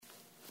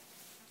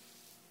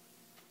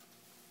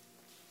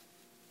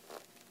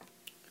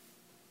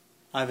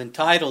I've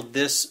entitled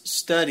this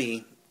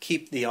study,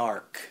 Keep the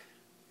Ark.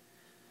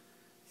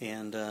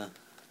 And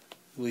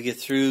we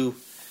get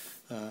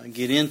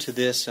into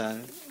this,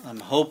 I'm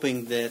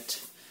hoping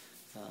that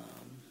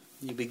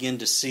you begin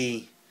to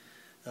see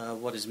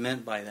what is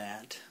meant by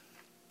that.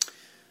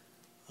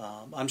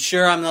 I'm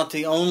sure I'm not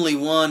the only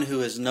one who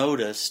has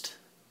noticed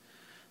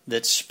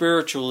that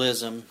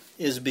spiritualism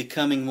is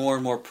becoming more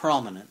and more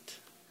prominent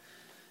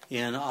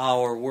in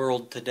our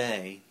world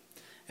today,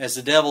 as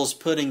the devil's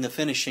putting the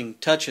finishing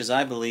touches,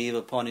 I believe,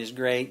 upon his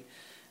great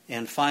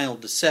and final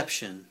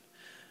deception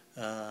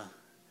to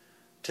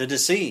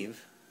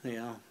deceive,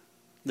 the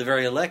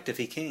very elect if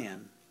he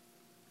can.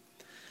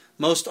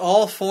 Most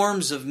all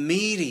forms of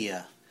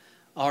media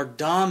are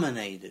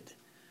dominated,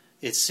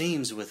 it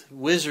seems, with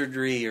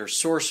wizardry or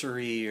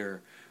sorcery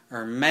or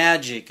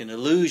magic and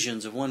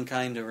illusions of one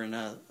kind or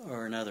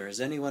another. Has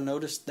anyone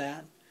noticed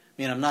that?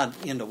 I mean, I'm not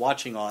into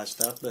watching all that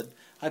stuff, but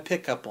I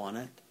pick up on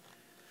it.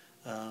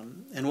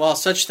 And while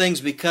such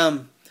things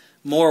become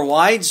more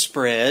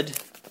widespread,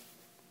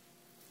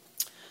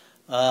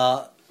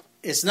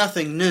 it's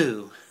nothing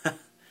new,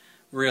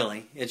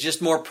 really. It's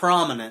just more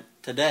prominent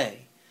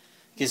today.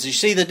 Because you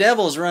see, the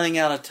devil's running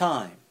out of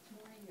time.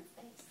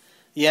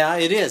 Yeah,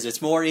 it is.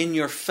 It's more in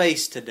your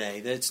face today.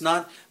 It's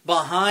not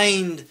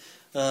behind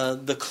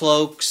the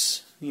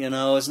cloaks,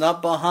 it's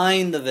not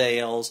behind the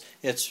veils.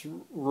 It's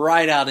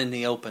right out in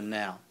the open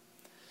now.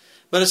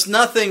 But it's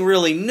nothing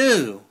really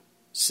new,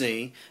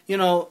 see.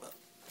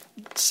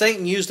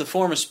 Satan used a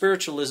form of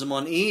spiritualism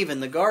on Eve in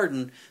the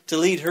garden to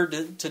lead her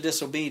to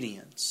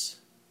disobedience.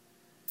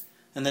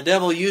 And the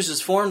devil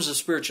uses forms of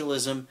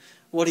spiritualism.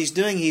 What he's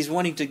doing, he's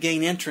wanting to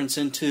gain entrance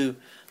into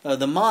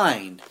the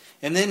mind.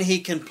 And then he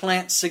can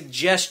plant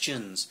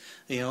suggestions,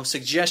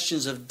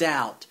 suggestions of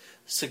doubt,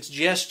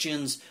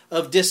 suggestions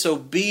of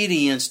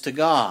disobedience to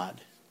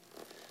God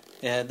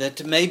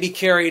that may be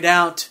carried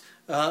out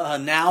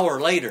now or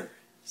later.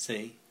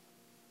 See,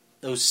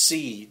 those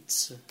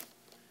seeds.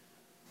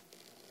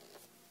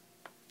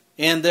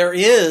 And there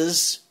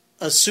is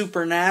a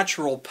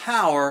supernatural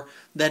power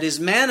that is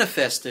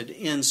manifested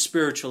in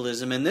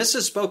spiritualism. And this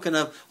is spoken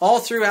of all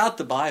throughout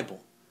the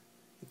Bible.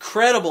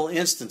 Incredible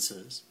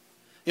instances.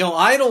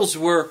 Idols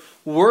were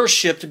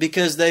worshipped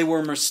because they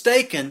were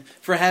mistaken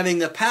for having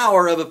the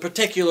power of a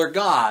particular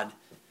god,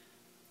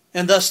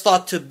 and thus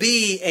thought to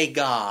be a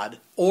god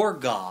or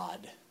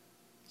God.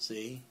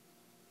 See?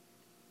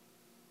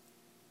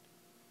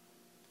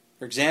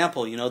 For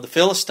example, the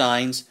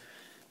Philistines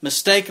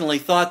mistakenly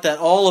thought that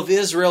all of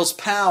Israel's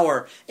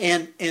power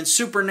and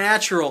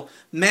supernatural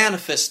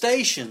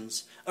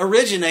manifestations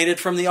originated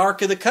from the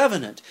Ark of the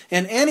Covenant.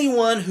 And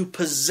anyone who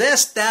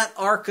possessed that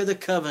Ark of the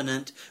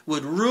Covenant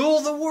would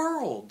rule the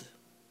world.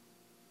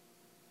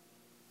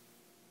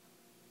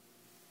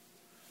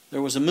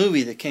 There was a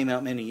movie that came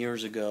out many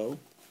years ago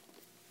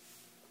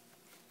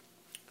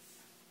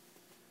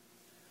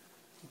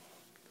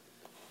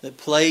that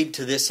played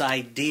to this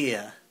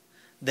idea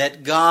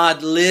that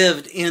God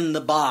lived in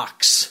the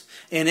box,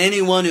 and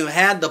anyone who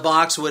had the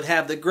box would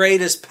have the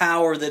greatest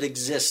power that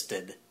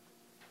existed.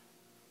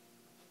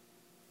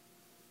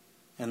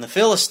 And the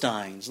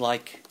Philistines,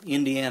 like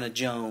Indiana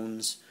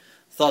Jones,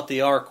 thought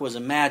the ark was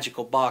a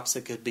magical box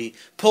that could be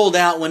pulled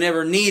out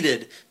whenever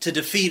needed to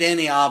defeat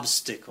any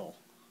obstacle.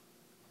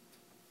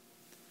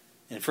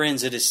 And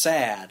friends, it is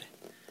sad,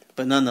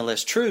 but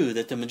nonetheless true,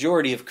 that the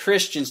majority of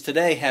Christians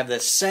today have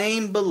the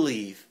same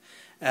belief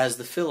as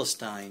the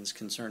Philistines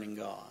concerning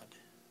God.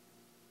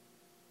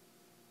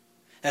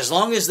 As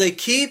long as they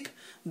keep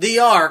the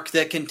ark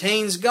that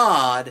contains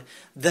God,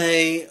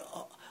 they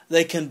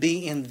can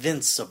be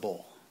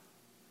invincible.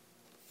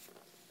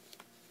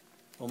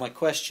 Well, my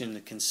question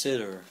to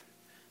consider,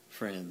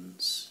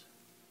 friends,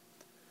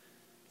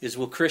 is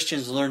will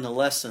Christians learn the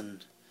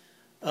lesson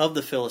of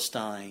the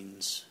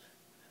Philistines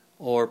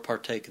or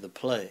partake of the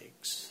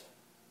plagues?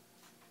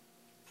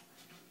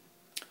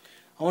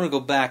 I want to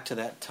go back to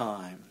that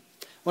time.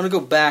 I want to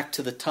go back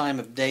to the time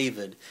of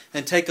David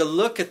and take a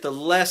look at the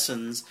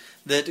lessons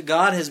that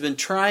God has been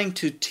trying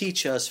to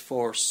teach us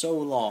for so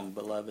long,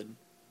 beloved.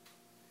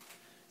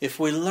 If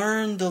we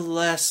learn the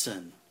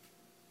lesson,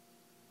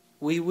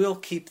 we will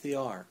keep the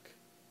ark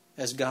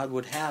as God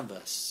would have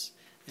us,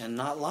 and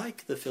not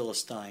like the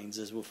Philistines,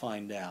 as we'll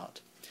find out.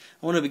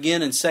 I want to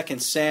begin in 2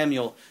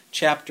 Samuel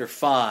chapter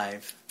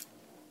 5.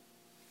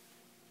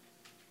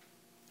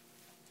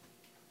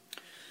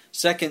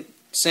 2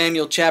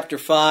 Samuel chapter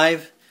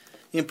 5,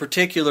 in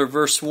particular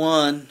verse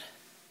 1. I'm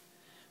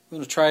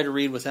going to try to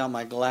read without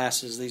my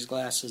glasses. These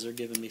glasses are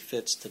giving me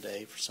fits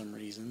today for some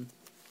reason.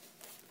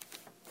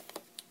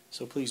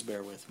 So please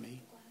bear with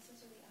me.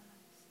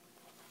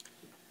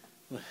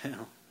 Well,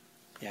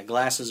 yeah,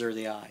 glasses or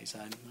the eyes.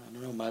 I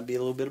don't know, it might be a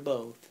little bit of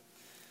both.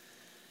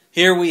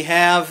 Here we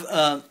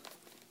have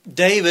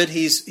David.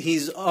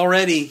 He's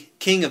already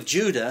king of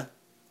Judah,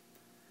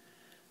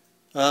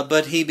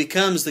 but he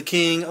becomes the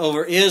king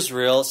over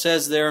Israel. It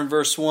says there in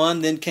verse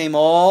 1, Then came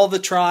all the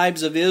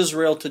tribes of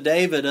Israel to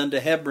David unto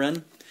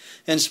Hebron,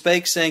 and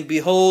spake, saying,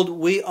 Behold,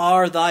 we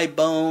are thy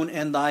bone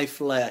and thy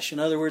flesh. In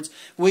other words,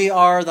 we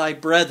are thy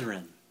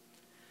brethren.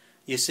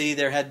 You see,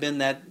 there had been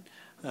that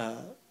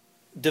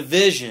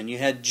division. You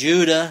had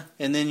Judah,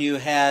 and then you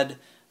had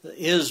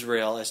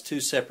Israel as two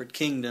separate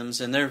kingdoms,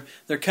 and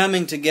they're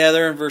coming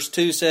together. And verse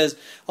 2 says,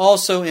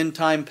 Also in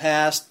time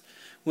past,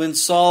 when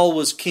Saul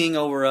was king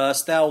over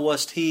us, thou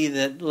wast he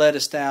that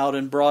leddest out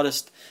and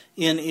broughtest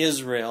in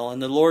Israel.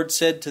 And the Lord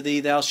said to thee,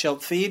 Thou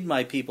shalt feed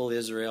my people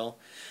Israel,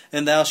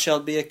 and thou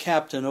shalt be a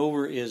captain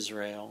over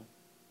Israel.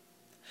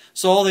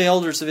 So all the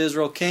elders of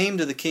Israel came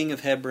to the king of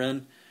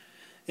Hebron,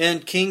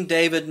 and King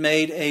David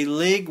made a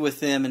league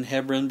with them in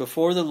Hebron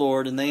before the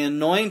Lord, and they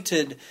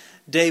anointed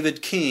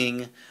David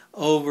king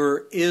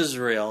over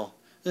Israel.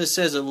 This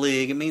says a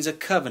league. It means a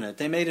covenant.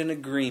 They made an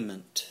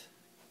agreement.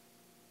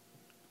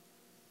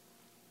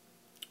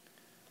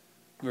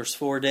 Verse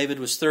 4, David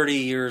was 30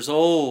 years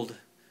old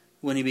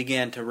when he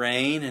began to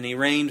reign, and he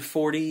reigned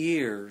 40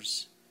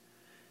 years.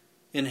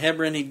 In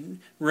Hebron he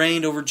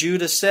reigned over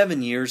Judah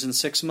 7 years and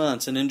 6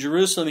 months, and in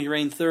Jerusalem he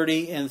reigned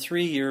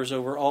 33 years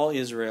over all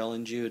Israel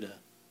and Judah.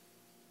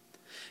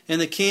 And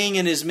the king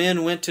and his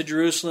men went to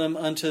Jerusalem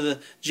unto the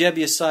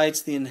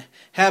Jebusites, the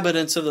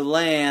inhabitants of the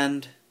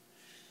land,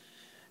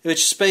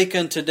 which spake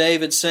unto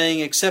David, saying,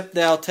 Except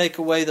thou take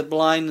away the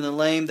blind and the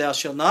lame, thou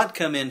shalt not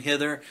come in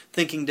hither,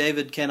 thinking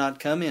David cannot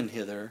come in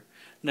hither.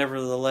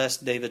 Nevertheless,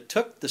 David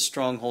took the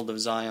stronghold of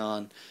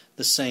Zion,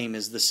 the same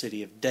as the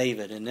city of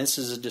David. And this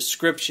is a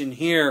description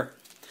here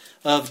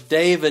of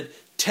David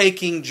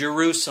taking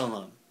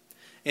Jerusalem.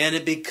 And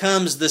it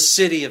becomes the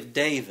city of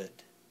David.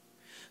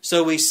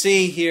 So we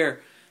see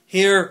here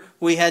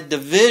we had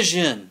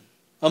division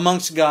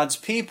amongst God's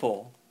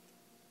people.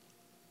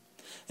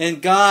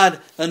 And God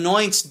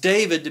anoints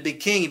David to be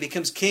king. He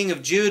becomes king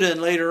of Judah,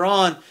 and later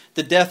on,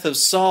 the death of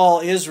Saul,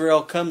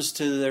 Israel comes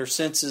to their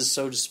senses,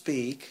 so to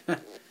speak.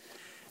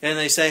 And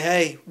they say,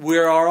 hey, we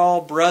are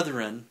all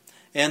brethren.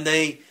 And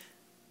they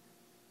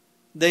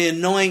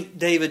anoint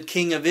David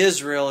king of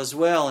Israel as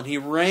well, and he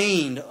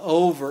reigned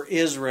over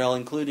Israel,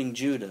 including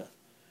Judah,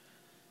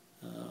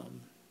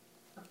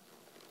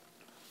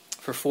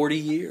 for 40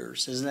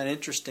 years. Isn't that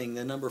interesting?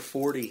 The number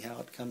 40,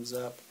 how it comes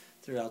up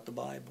throughout the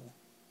Bible.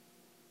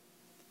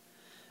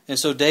 And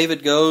so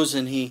David goes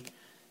and he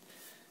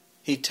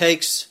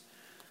takes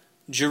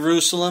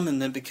Jerusalem,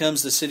 and then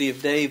becomes the city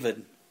of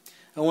David.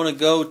 I want to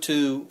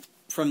go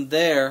from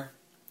there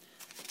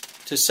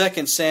to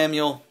 2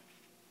 Samuel.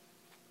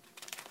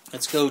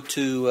 Let's go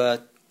to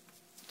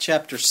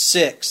chapter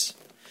 6.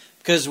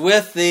 Because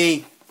with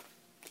the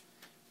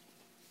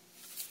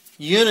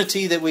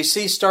unity that we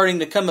see starting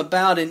to come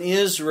about in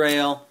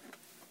Israel,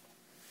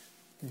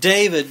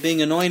 David,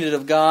 being anointed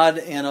of God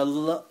and a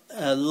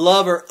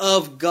lover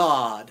of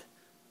God,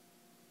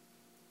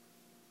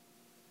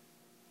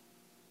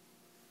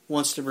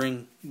 wants to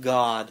bring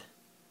God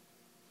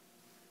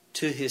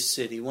to his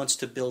city, wants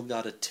to build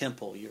God a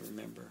temple, you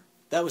remember.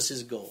 That was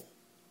his goal.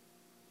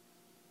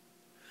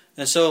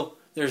 And so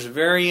there's a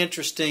very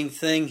interesting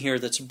thing here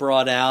that's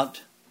brought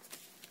out.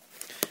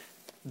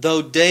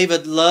 Though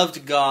David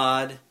loved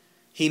God,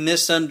 he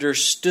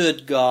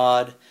misunderstood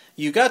God.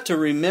 You got to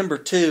remember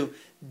too,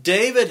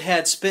 David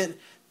had spent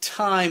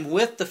time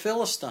with the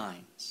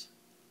Philistines,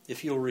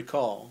 if you'll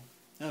recall.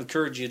 I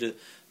encourage you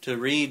to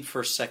read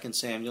 1st, 2nd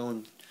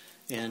Samuel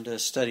and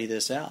study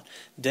this out.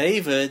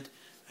 David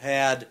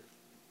had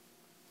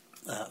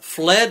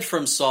fled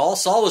from Saul.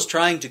 Saul was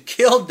trying to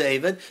kill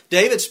David.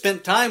 David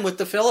spent time with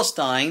the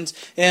Philistines,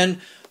 and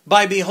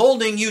by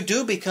beholding, you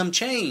do become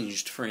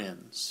changed,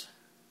 friends.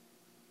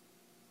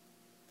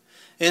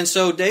 And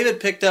so David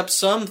picked up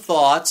some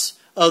thoughts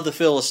of the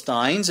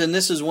Philistines, and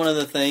this is one of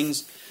the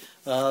things,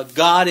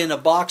 God in a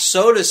box,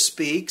 so to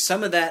speak.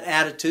 Some of that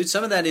attitude,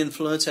 some of that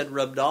influence had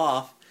rubbed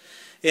off.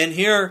 And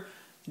here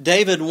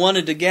David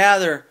wanted to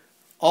gather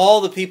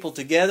all the people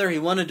together. He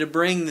wanted to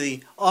bring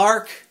the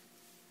ark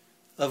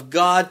of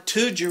God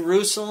to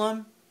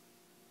Jerusalem.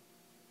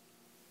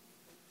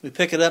 We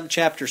pick it up in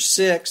chapter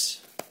 6.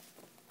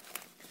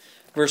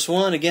 Verse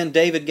 1, again,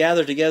 David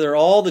gathered together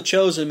all the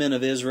chosen men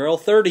of Israel,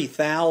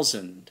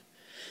 30,000.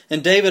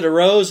 And David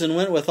arose and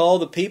went with all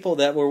the people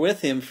that were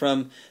with him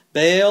from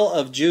Baal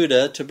of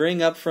Judah to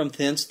bring up from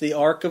thence the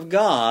ark of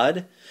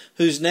God,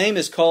 whose name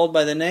is called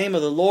by the name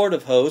of the Lord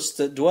of hosts,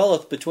 that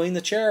dwelleth between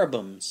the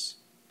cherubims.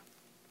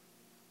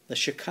 The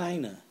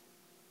Shekinah,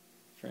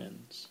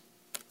 friends.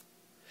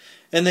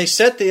 And they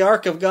set the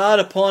ark of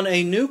God upon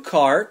a new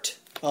cart.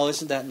 Oh,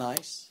 isn't that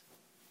nice?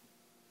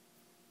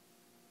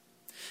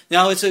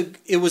 Now,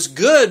 it was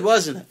good,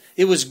 wasn't it?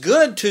 It was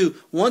good to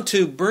want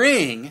to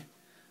bring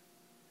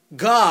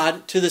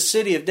God to the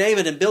city of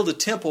David and build a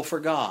temple for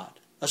God,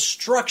 a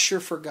structure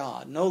for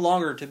God, no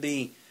longer to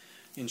be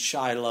in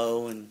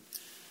Shiloh,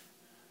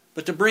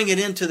 but to bring it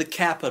into the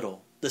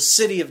capital, the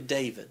city of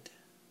David.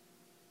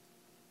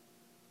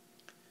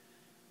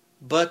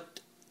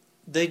 But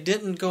they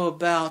didn't go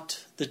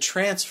about the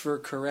transfer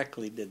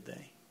correctly, did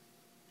they?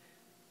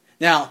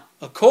 Now,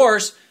 of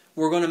course,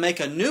 we're going to make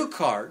a new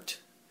cart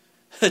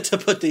to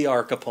put the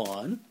ark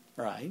upon,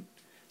 right?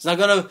 It's not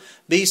going to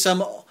be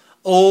some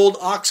old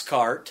ox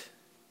cart.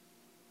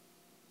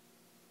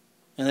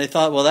 And they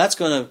thought, well, that's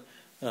going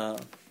to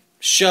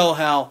show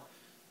how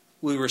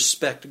we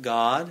respect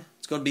God.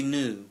 It's going to be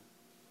new.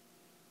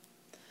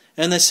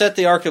 And they set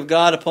the ark of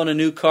God upon a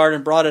new cart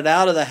and brought it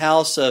out of the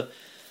house of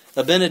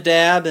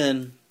Abinadab,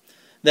 and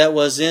that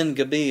was in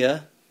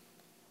Gibeah.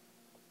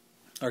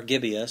 And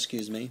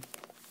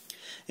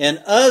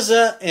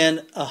Uzzah and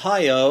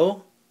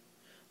Ahio,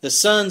 the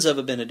sons of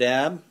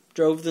Abinadab,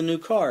 drove the new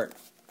cart.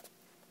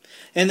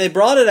 And they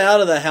brought it out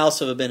of the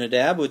house of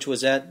Abinadab, which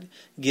was at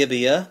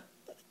Gibeah,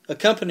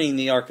 accompanying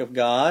the ark of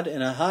God,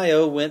 and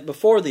Ahio went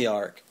before the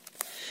ark.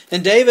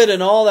 And David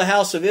and all the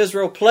house of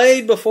Israel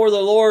played before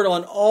the Lord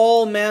on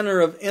all manner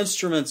of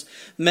instruments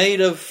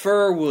made of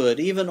fir wood,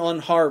 even on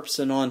harps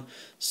and on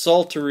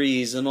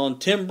psalteries and on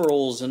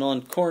timbrels and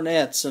on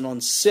cornets and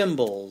on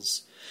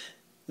cymbals.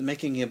 They're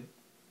making a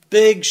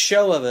big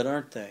show of it,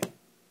 aren't they?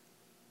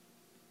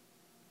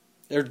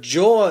 They're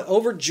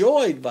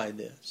overjoyed by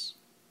this.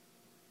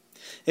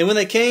 And when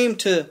they came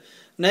to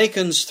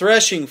Nachon's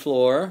threshing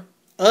floor,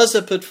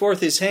 Uzzah put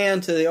forth his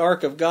hand to the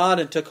ark of God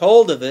and took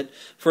hold of it,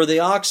 for the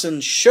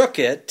oxen shook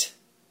it.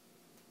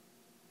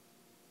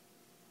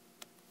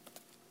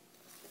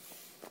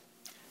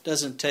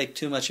 Doesn't take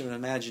too much of an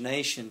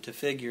imagination to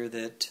figure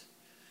that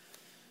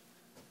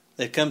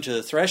they come to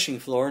the threshing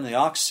floor and the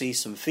ox see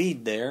some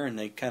feed there, and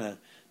they kind of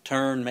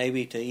turn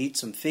maybe to eat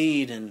some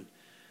feed, and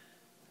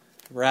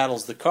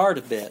rattles the cart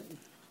a bit.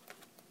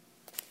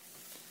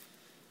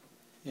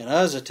 And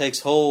Uzzah takes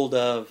hold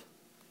of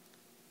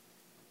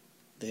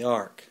the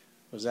ark.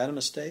 Was that a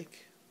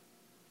mistake?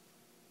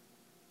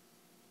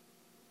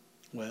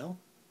 Well,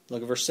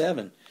 look at verse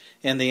 7.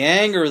 And the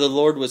anger of the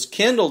Lord was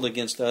kindled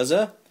against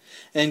Uzzah,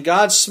 and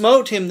God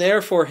smote him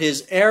there for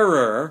his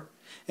error,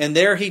 and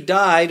there he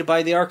died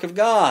by the ark of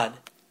God.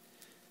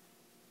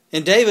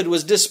 And David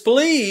was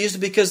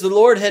displeased because the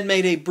Lord had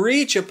made a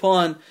breach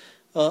on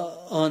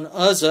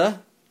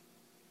Uzzah,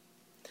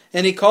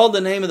 and he called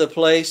the name of the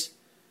place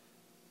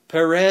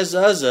Perez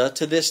Uzzah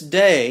to this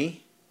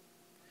day.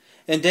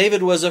 And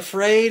David was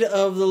afraid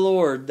of the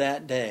Lord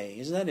that day.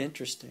 Isn't that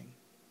interesting?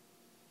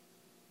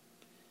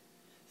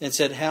 And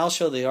said, how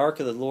shall the ark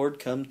of the Lord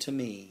come to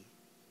me?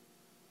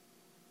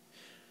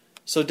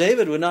 So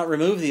David would not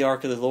remove the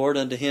ark of the Lord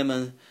unto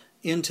him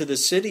into the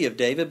city of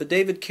David, but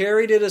David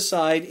carried it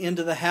aside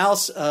into the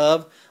house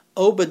of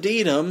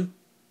Obed-Edom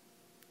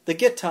the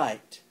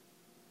Gittite.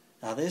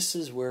 Now this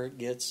is where it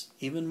gets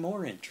even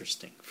more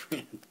interesting,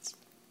 friends.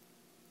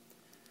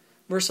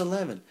 Verse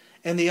 11.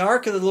 And the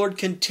ark of the Lord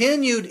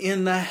continued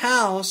in the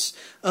house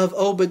of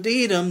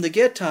Obed-Edom the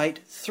Gittite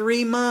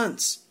 3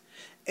 months.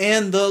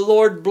 And the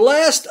Lord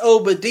blessed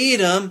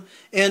Obed-Edom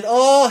and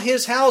all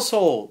his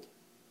household.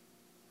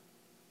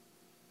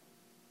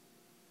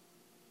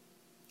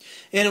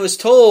 And it was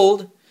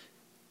told,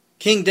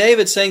 King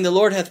David saying, the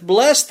Lord hath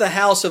blessed the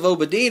house of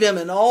Obed-Edom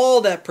and all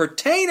that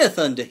pertaineth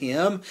unto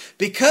him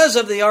because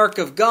of the ark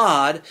of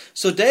God.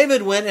 So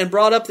David went and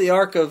brought up the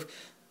ark of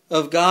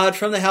God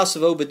from the house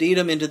of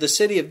Obed-Edom into the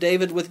city of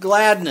David with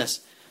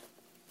gladness.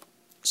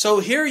 So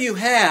here you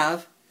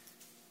have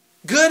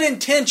good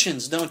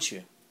intentions, don't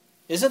you?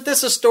 Isn't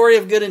this a story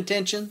of good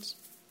intentions?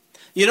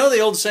 You know the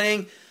old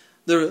saying,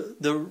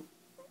 the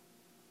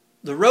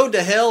road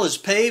to hell is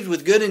paved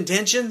with good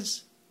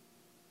intentions?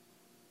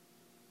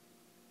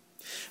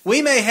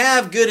 We may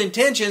have good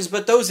intentions,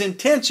 but those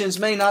intentions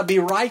may not be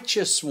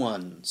righteous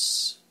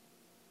ones.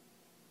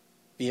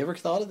 Have you ever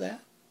thought of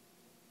that?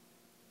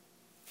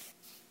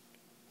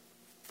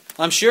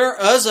 I'm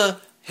sure Uzzah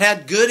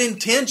had good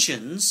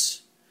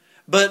intentions,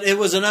 but it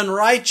was an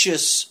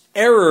unrighteous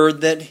error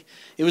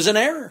it was an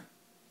error.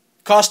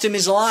 Cost him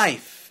his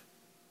life.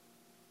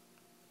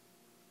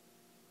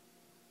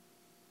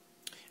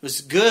 It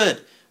was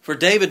good for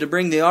David to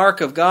bring the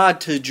ark of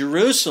God to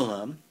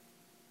Jerusalem.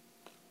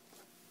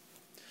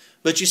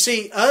 But you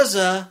see,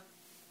 Uzzah,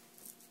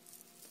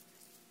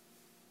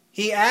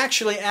 he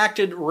actually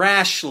acted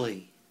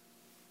rashly.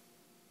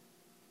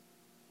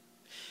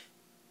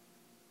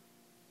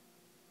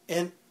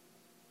 And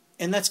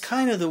that's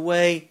kind of the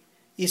way,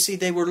 you see,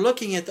 they were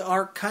looking at the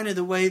ark kind of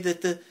the way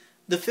that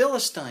the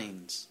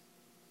Philistines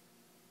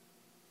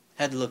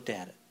had looked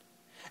at it.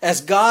 As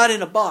God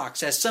in a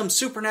box, as some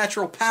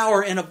supernatural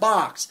power in a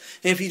box.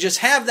 And if you just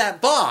have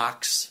that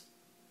box,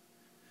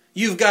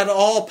 you've got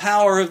all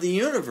power of the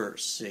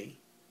universe, see?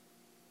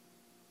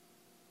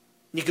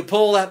 You can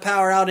pull that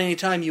power out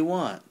anytime you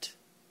want.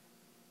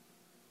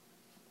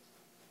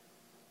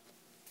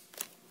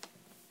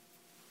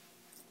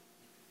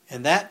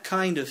 And that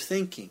kind of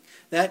thinking,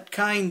 that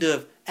kind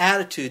of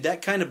attitude,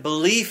 that kind of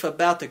belief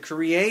about the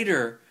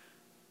Creator,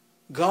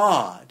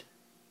 God,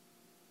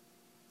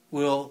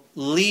 will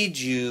lead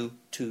you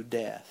to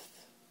death.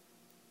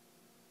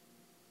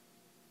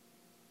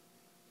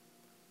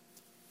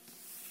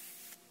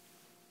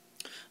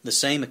 The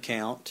same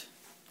account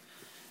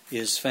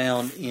is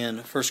found in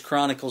 1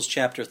 Chronicles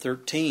chapter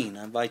 13.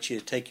 I invite you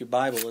to take your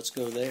Bible. Let's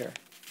go there.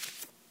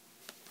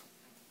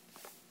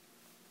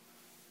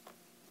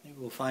 Maybe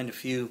we'll find a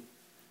few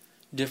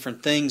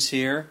different things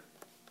here.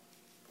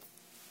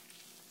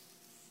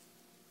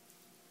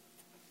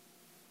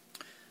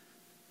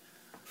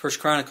 1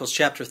 Chronicles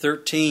chapter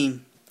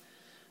 13,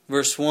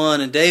 verse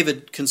 1, And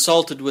David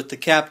consulted with the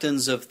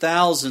captains of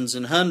thousands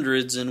and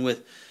hundreds, and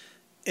with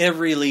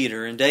every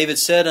leader. And David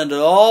said unto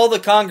all the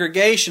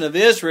congregation of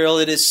Israel,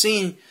 if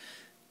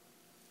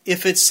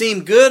it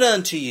seem good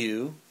unto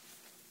you,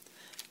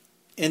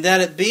 and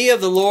that it be of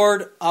the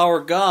Lord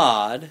our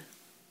God.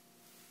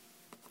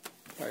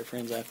 Sorry,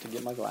 friends, I have to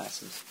get my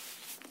glasses.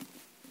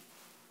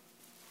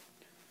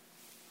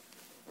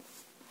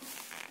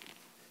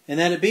 And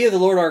that it be of the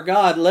Lord our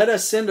God, let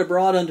us send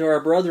abroad unto our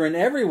brethren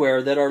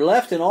everywhere that are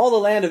left in all the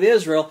land of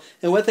Israel,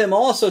 and with them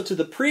also to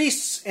the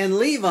priests and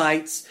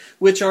Levites,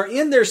 which are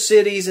in their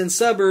cities and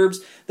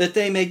suburbs, that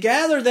they may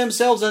gather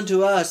themselves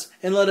unto us,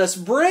 and let us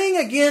bring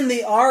again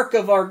the ark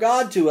of our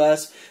God to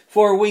us,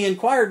 for we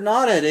inquired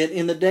not at it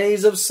in the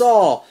days of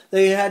Saul.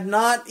 They had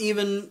not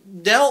even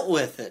dealt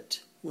with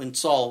it when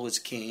Saul was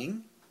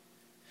king.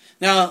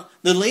 Now,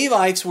 the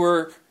Levites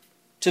were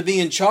to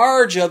be in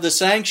charge of the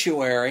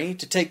sanctuary,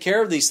 to take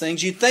care of these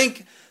things. You'd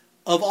think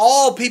of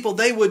all people,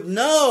 they would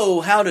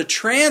know how to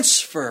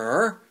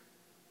transfer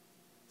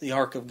the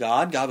ark of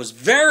God. God was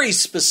very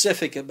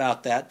specific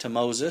about that to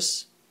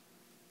Moses.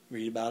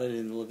 Read about it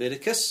in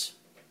Leviticus.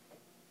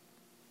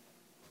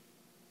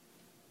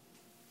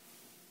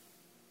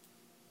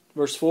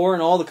 Verse 4,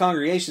 And all the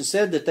congregation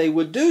said that they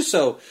would do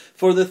so,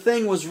 for the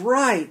thing was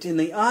right in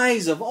the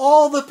eyes of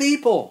all the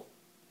people.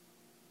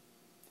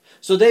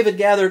 So David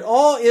gathered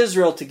all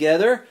Israel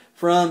together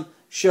from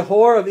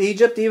Shihor of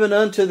Egypt, even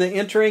unto the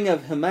entering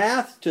of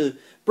Hamath, to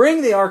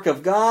bring the ark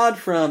of God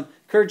from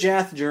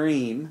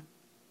Kirjath-jearim.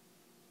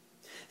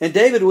 And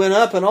David went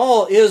up and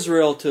all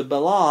Israel to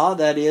Baalah,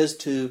 that is,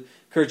 to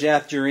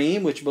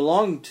Kirjath-jearim, which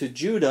belonged to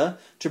Judah,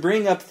 to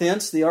bring up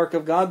thence the ark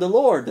of God the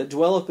Lord, that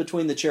dwelleth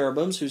between the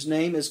cherubims, whose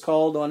name is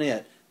called on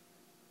it.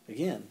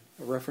 Again,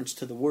 a reference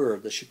to the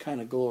Word, the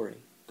Shekinah glory,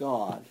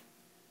 God.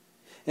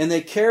 And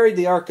they carried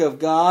the ark of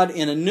God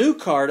in a new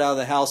cart out of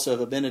the house of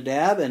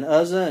Abinadab, and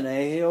Uzzah and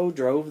Ahio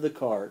drove the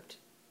cart.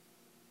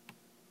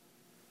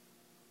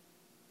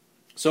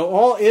 So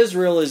all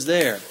Israel is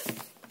there.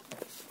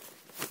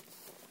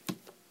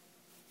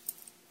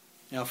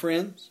 Now,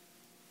 friends,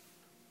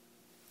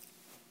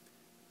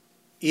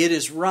 it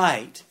is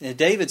right, and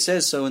David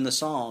says so in the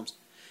Psalms,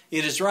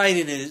 it is right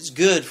and it is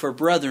good for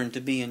brethren to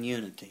be in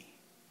unity.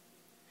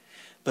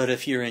 But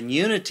if you're in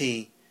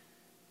unity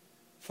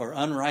for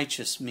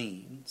unrighteous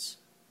means,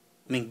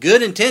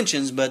 good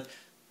intentions, but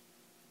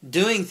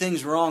doing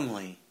things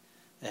wrongly,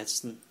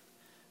 that's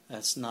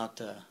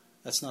not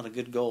a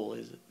good goal,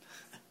 is it?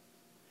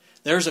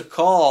 There's a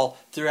call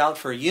throughout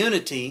for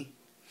unity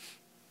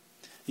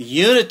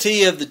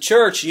of the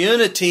church,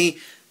 unity,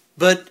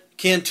 but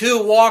can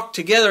two walk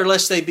together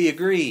lest they be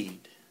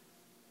agreed?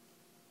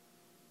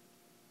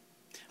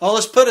 Oh,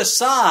 let's put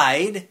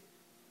aside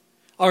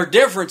our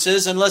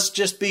differences and let's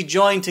just be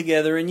joined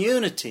together in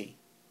unity.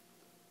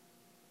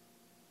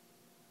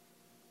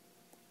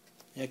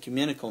 The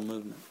ecumenical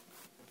movement.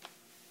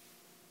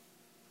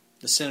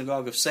 The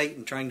synagogue of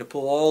Satan trying to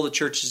pull all the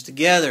churches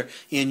together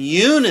in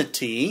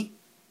unity.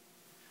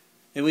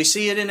 And we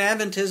see it in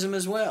Adventism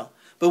as well.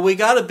 But we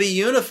got to be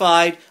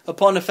unified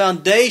upon the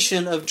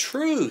foundation of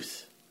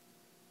truth.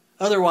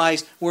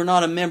 Otherwise, we're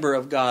not a member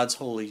of God's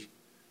holy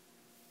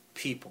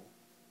people.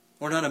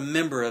 We're not a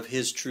member of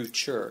His true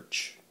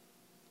church.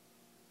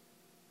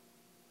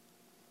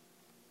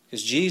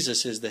 Because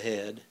Jesus is the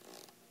head.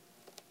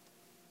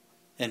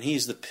 And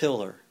He's the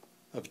pillar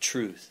of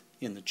truth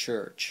in the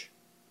church.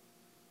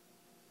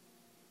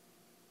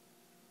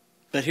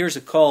 But here's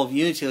a call of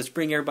unity. Let's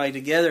bring everybody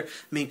together.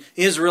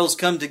 Israel's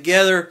come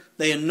together.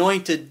 They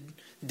anointed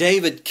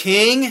David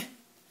king.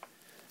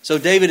 So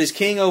David is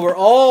king over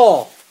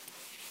all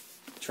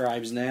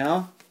tribes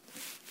now.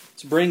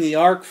 Let's bring the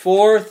ark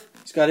forth.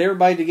 He's got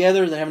everybody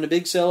together. They're having a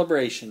big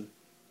celebration.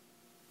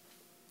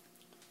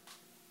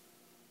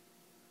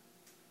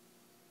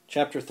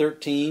 Chapter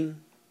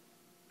 13,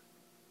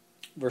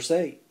 verse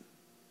 8.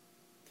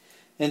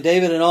 And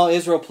David and all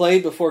Israel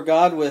played before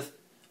God with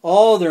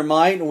all their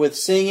might, and with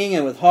singing,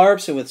 and with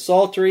harps, and with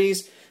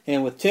psalteries,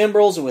 and with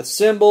timbrels, and with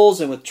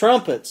cymbals, and with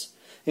trumpets.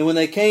 And when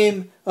they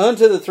came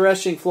unto the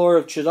threshing floor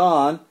of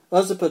Chidon,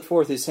 Uzzah put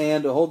forth his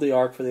hand to hold the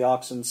ark, for the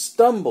oxen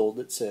stumbled,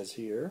 it says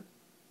here.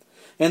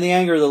 And the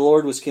anger of the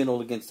Lord was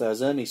kindled against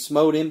Uzzah, and he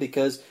smote him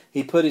because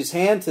he put his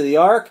hand to the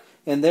ark,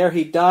 and there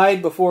he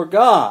died before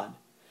God.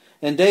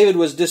 And David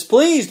was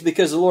displeased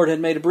because the Lord had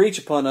made a breach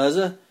upon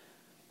Uzzah,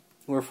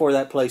 wherefore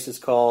that place is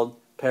called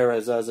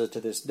Perez Uzzah to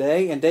this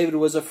day. And David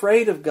was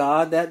afraid of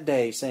God that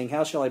day, saying,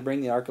 How shall I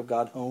bring the ark of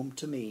God home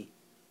to me?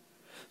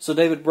 So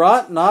David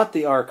brought not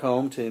the ark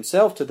home to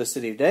himself to the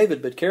city of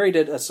David, but carried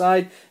it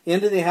aside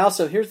into the house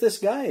of, here's this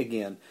guy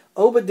again,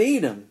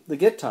 Obed-Edom the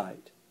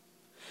Gittite.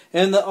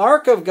 And the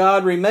ark of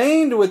God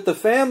remained with the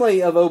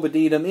family of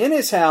Obed-Edom in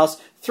his house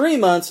 3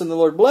 months, and the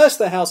Lord blessed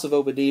the house of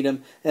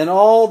Obed-Edom and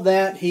all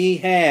that he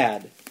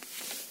had.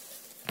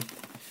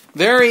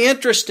 Very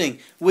interesting.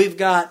 We've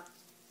got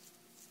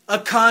a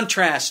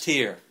contrast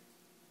here.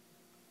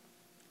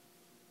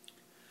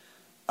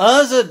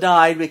 Uzzah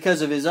died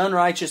because of his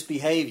unrighteous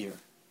behavior.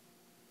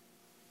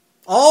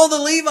 All the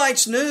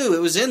Levites knew,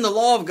 it was in the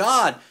law of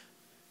God,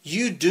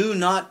 you do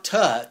not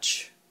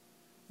touch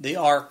the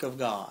ark of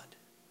God.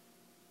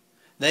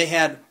 They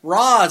had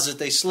rods that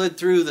they slid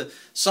through the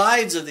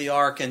sides of the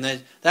ark,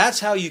 and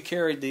that's how you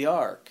carried the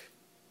ark.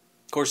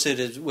 Of course,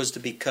 it was to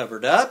be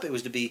covered up. It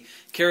was to be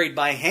carried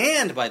by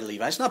hand by the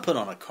Levites, not put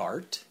on a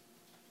cart.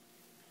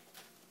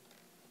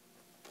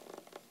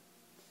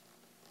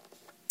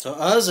 So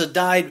Uzzah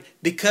died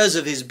because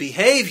of his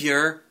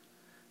behavior.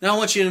 Now I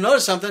want you to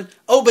notice something.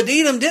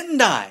 Obed-Edom didn't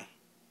die.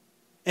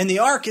 And the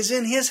ark is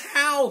in his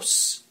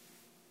house.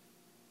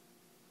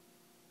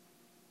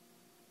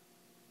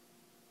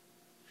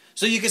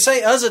 So you could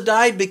say Uzzah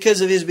died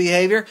because of his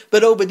behavior,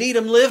 but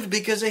Obed-Edom lived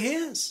because of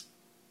his.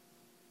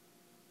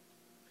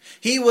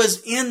 He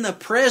was in the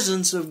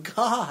presence of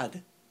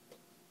God.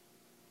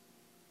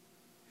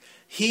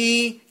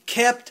 He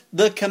kept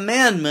the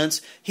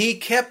commandments. He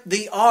kept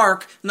the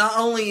ark not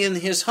only in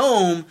his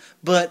home,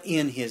 but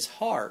in his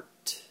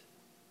heart.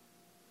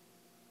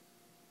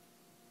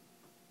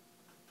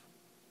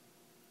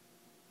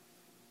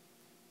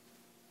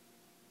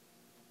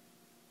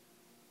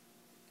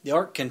 The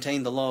ark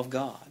contained the law of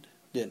God,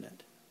 didn't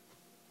it?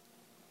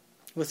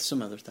 With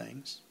some other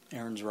things.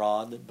 Aaron's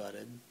rod that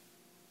budded,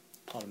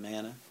 pot of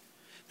manna.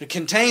 It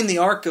contained the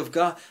ark of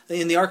God.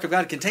 In the ark of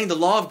God, it contained the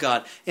law of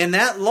God. And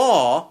that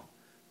law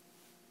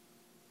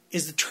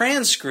is the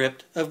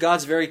transcript of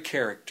God's very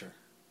character.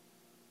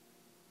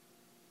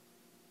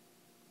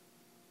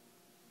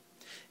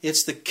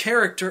 It's the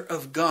character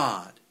of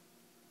God.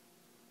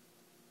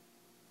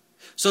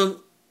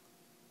 So,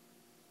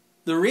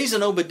 the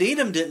reason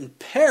Obed-Edom didn't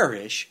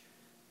perish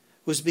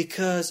was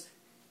because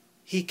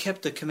he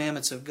kept the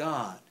commandments of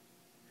God.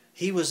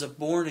 He was a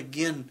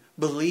born-again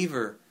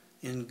believer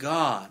in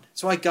God.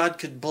 That's why God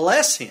could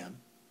bless him.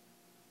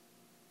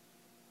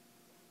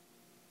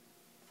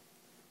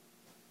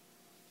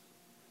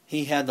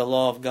 He had the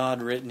law of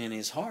God written in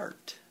his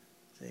heart.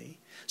 See?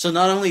 So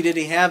not only did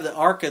he have the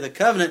Ark of the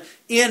Covenant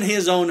in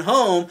his own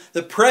home,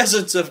 the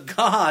presence of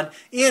God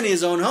in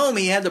his own home,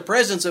 he had the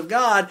presence of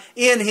God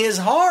in his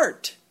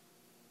heart.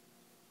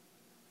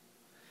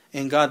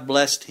 And God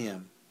blessed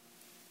him.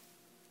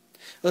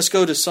 Let's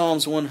go to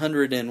Psalms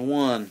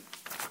 101.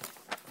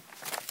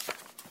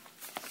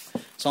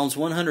 Psalms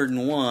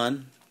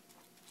 101,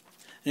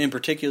 and in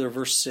particular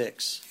verse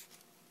 6.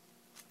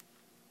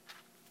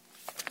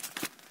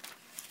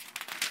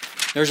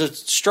 There's a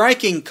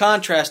striking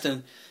contrast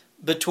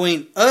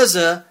between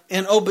Uzzah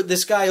and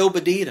this guy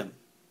Obed-Edom.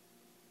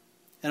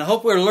 And I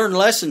hope we're learning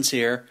lessons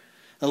here.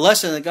 A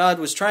lesson that God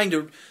was trying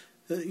to,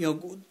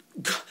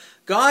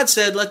 God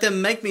said, let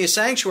them make me a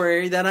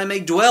sanctuary that I may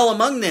dwell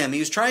among them. He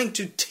was trying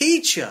to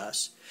teach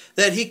us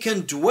that He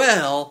can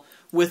dwell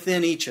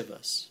within each of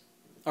us.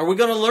 Are we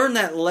going to learn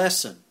that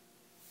lesson?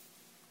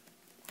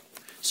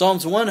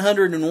 Psalms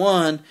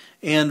 101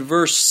 and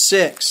verse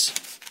 6.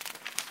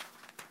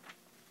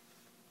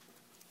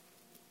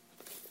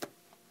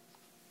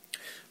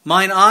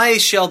 Mine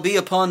eyes shall be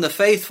upon the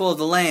faithful of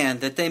the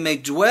land, that they may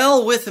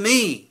dwell with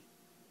me.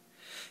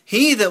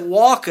 He that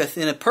walketh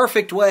in a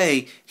perfect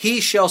way,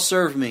 he shall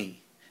serve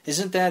me.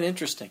 Isn't that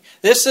interesting?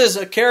 This is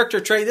a character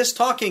trait. This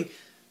talking,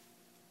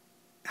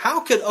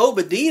 how could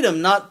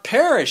Obed-Edom not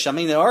perish? I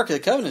mean, the Ark of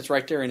the Covenant's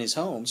right there in his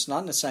home. It's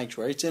not in the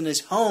sanctuary. It's in his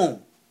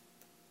home.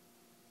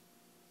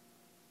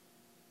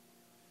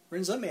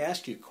 Friends, let me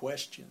ask you a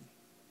question.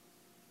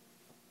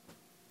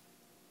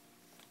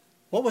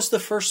 What was the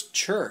first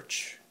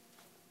church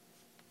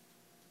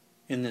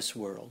in this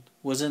world?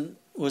 Wasn't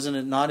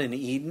it not in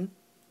Eden?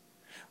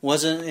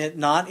 Wasn't it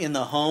not in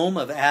the home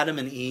of Adam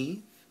and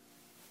Eve?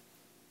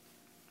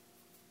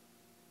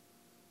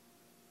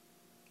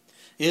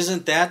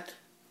 Isn't that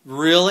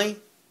really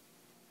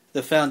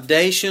the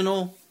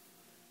foundational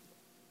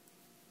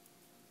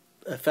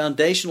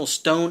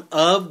stone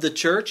of the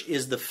church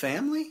is the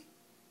family?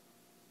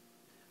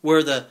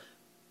 Where the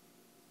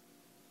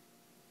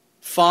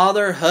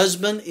father,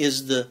 husband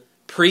is the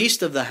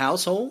priest of the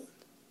household?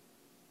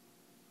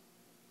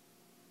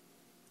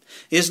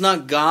 Is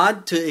not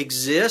God to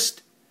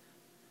exist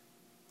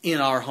in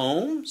our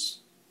homes?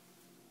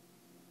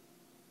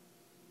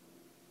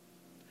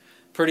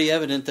 Pretty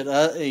evident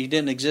that He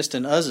didn't exist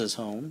in Uzzah's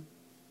home.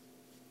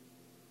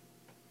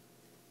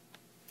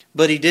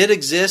 But He did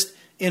exist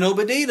in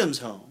Obed-Edom's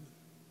home.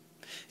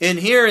 And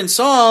here in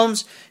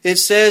Psalms, it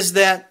says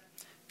that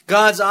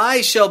God's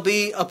eyes shall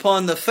be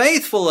upon the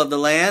faithful of the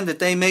land, that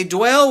they may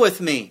dwell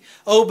with me.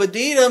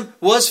 Obed-Edom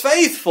was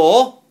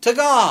faithful to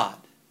God.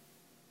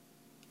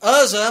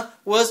 Uzzah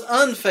was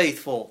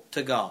unfaithful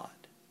to God.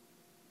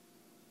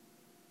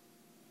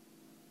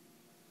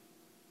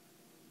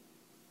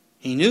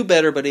 He knew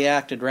better, but he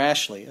acted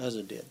rashly.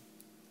 Uzzah did.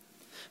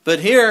 But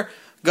here,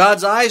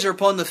 God's eyes are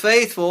upon the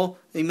faithful.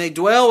 He may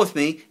dwell with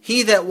me.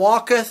 He that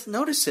walketh,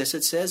 notice this,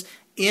 it says,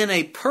 in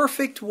a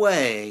perfect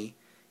way,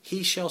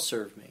 he shall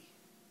serve me.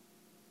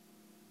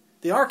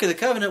 The Ark of the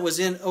Covenant was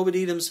in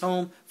Obed-Edom's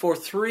home for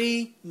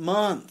 3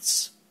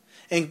 months.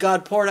 And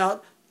God poured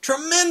out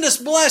tremendous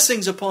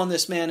blessings upon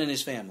this man and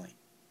his family.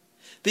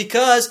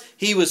 Because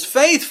he was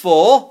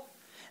faithful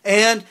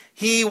and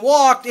he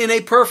walked in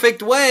a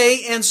perfect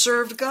way and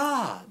served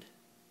God.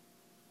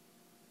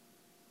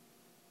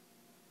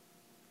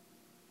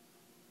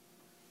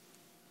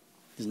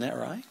 Isn't that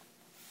right?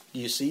 Do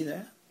you see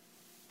that?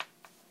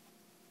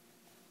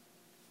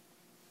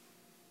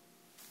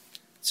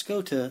 Let's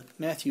go to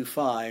Matthew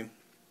 5,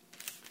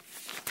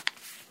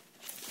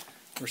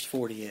 verse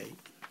 48.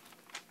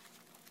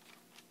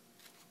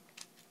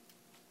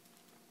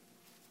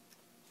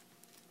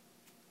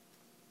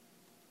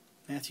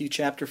 Matthew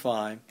chapter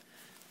 5. I'm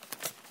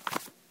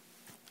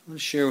going to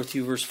share with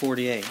you verse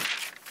 48.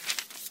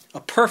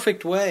 A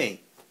perfect way.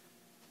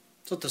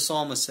 That's what the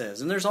psalmist says.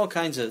 And there's all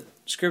kinds of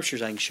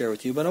scriptures I can share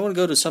with you, but I want to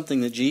go to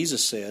something that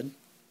Jesus said.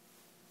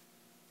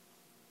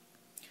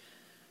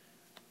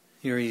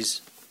 Here he's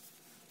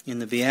in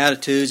the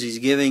Beatitudes. He's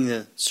giving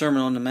the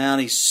Sermon on the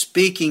Mount. He's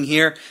speaking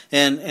here.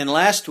 And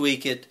last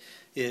week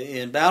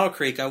in Battle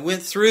Creek, I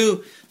went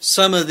through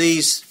some of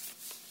these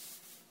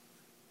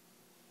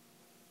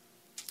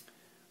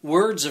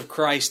words of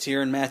Christ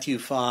here in Matthew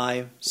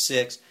 5,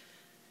 6.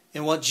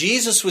 And what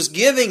Jesus was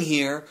giving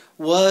here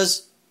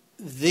was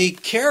the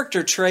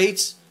character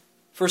traits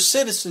for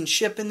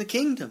citizenship in the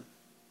kingdom.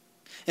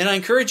 And I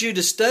encourage you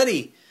to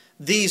study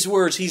these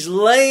words. He's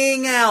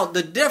laying out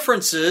the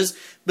differences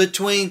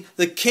between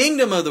the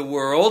kingdom of the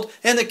world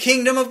and the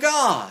kingdom of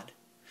God.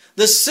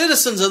 The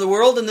citizens of the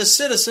world and the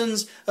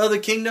citizens of the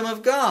kingdom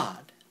of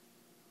God.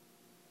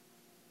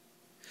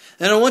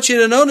 And I want you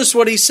to notice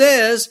what he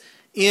says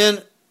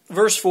in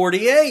verse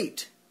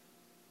 48.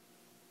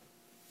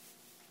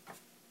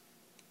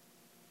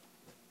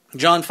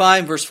 John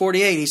 5, verse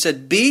 48, he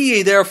said, "Be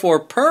ye therefore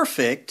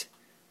perfect,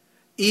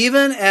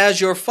 even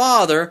as your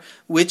Father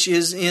which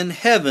is in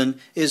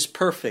heaven is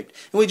perfect."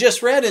 And we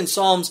just read in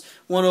Psalms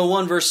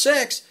 101, verse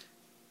 6,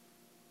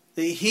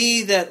 that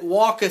he that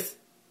walketh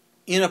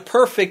in a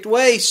perfect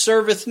way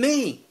serveth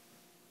me.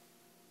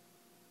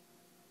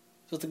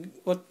 That's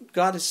what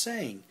God is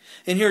saying.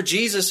 And here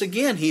Jesus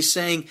again, he's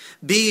saying,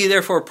 "Be ye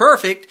therefore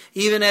perfect,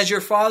 even as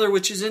your Father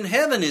which is in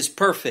heaven is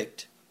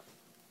perfect."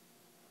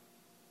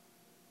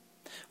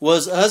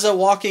 Was Uzzah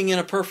walking in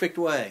a perfect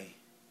way?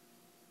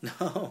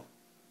 No.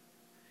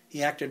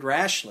 He acted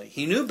rashly.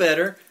 He knew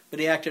better,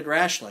 but he acted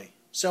rashly,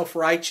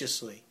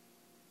 self-righteously.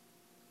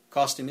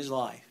 Cost him his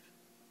life.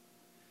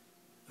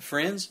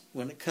 Friends,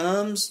 when it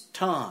comes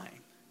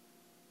time,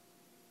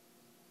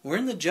 we're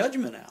in the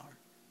judgment hour.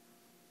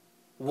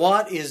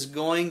 What is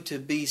going to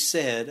be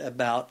said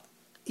about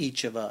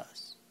each of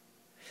us?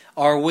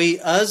 Are we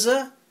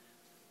Uzzah?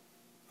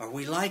 Are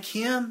we like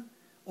him?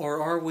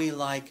 Or are we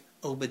like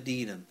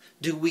Obed-Edom?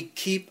 Do we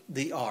keep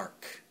the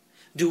ark?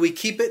 Do we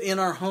keep it in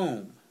our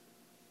home?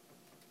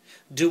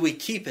 Do we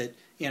keep it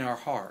in our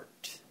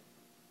heart?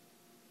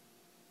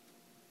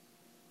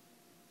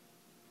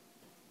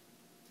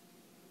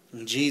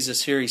 And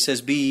Jesus here, he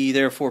says, "Be ye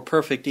therefore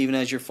perfect, even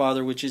as your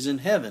Father which is in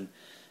heaven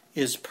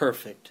is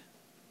perfect."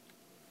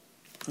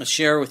 I'll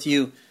share with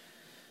you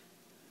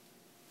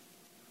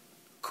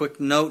a quick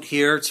note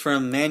here. It's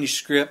from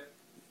manuscript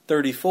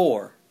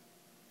 34.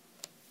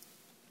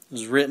 It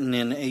was written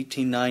in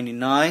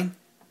 1899.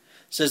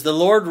 It says, "The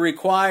Lord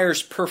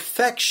requires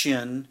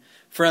perfection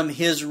from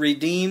His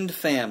redeemed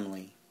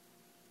family.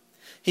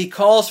 He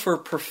calls for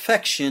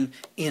perfection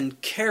in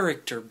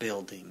character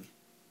building."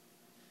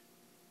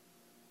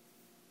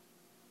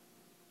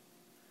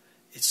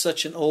 It's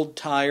such an old,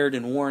 tired,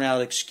 and worn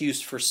out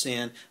excuse for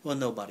sin. Well,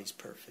 nobody's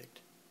perfect.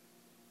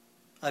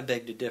 I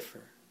beg to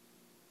differ.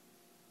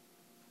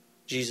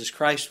 Jesus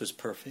Christ was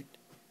perfect.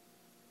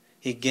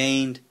 He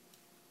gained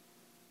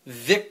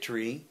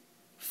victory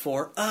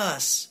for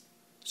us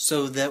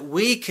so that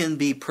we can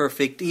be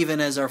perfect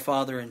even as our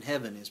Father in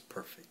heaven is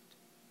perfect.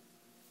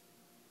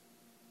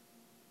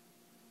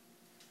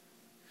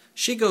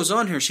 She goes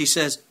on here, she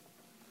says,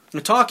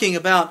 we're talking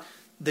about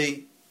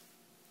the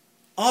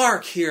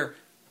ark here.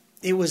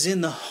 It was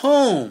in the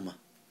home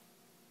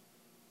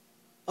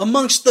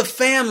amongst the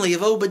family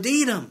of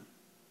Obed-Edom.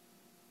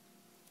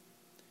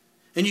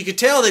 And you could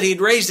tell that he'd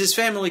raised his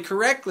family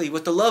correctly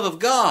with the love of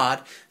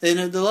God.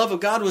 And the love of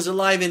God was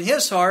alive in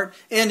his heart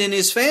and in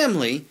his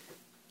family.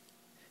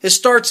 It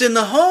starts in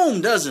the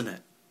home, doesn't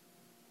it?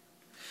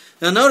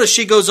 Now notice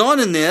she goes on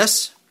in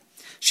this.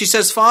 She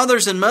says,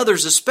 fathers and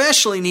mothers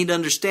especially need to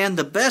understand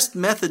the best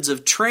methods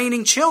of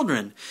training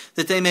children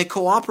that they may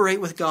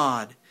cooperate with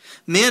God.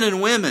 Men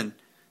and women,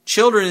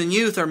 children and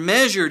youth are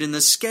measured in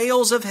the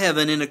scales of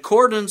heaven in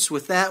accordance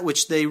with that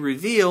which they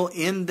reveal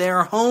in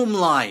their home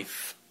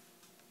life.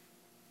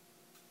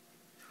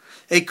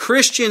 A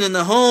Christian in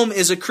the home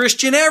is a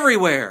Christian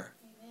everywhere.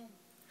 Amen.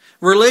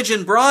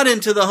 Religion brought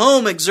into the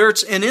home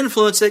exerts an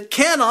influence that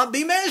cannot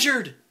be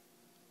measured.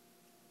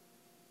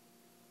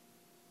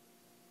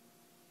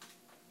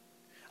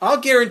 I'll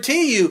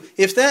guarantee you,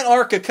 if that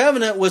Ark of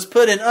Covenant was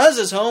put in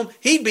Uzzah's home,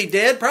 he'd be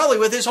dead, probably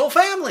with his whole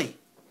family.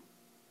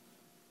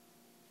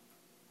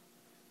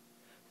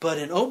 But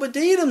in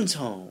Obed-Edom's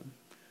home,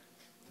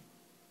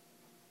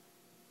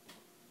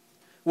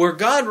 where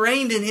God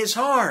reigned in his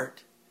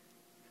heart,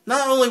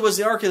 not only was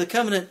the Ark of the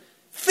Covenant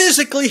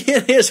physically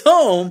in his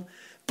home,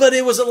 but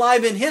it was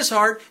alive in his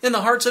heart, in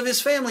the hearts of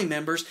his family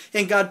members,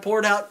 and God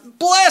poured out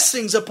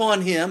blessings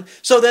upon him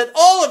so that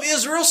all of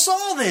Israel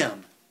saw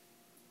them.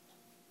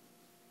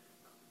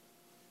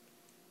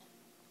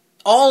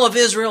 All of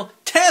Israel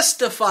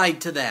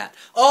testified to that.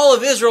 All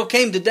of Israel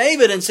came to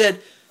David and said,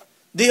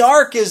 the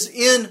ark is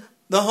in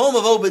the home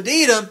of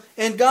Obed-Edom,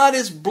 and God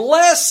is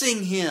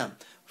blessing him.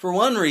 For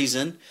one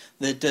reason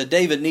that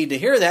David needed to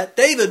hear that,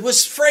 David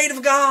was afraid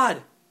of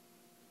God.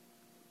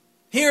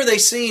 Here they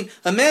seen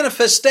a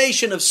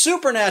manifestation of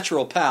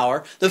supernatural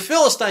power. The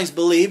Philistines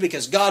believed,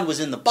 because God was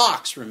in the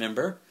box,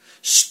 remember,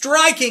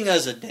 striking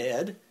Uzzah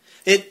dead.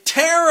 It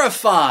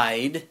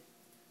terrified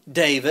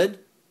David,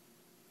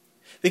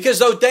 because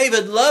though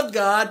David loved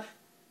God,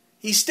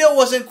 he still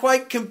wasn't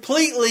quite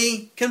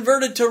completely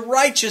converted to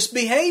righteous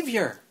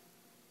behavior.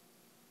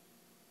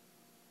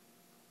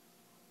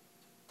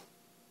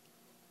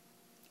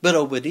 But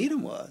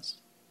Obed-Edom was.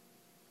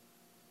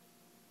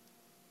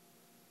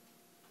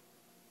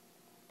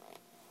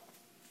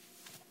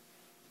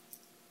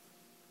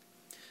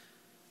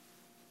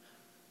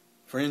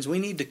 Friends, we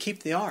need to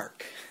keep the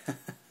ark.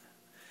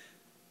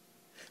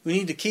 We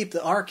need to keep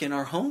the ark in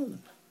our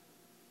home,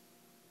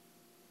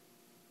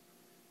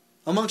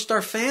 amongst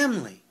our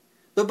family.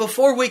 But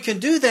before we can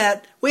do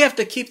that, we have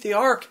to keep the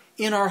ark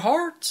in our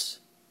hearts.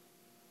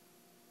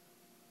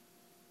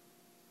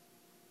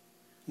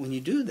 When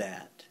you do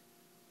that,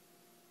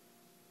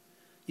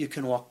 you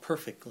can walk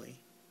perfectly.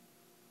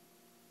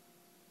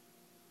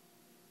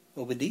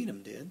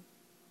 Obed-Edom did.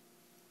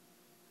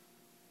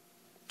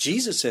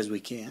 Jesus says we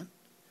can.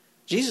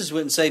 Jesus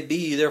wouldn't say, be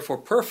ye therefore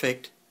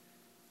perfect,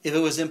 if it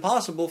was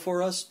impossible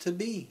for us to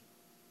be.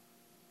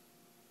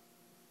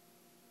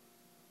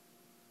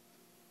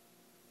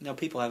 Now,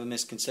 people have a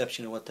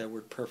misconception of what that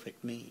word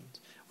perfect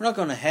means. We're not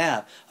going to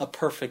have a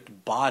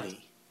perfect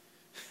body.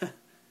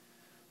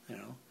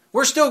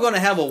 We're still going to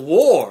have a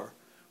war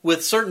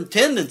with certain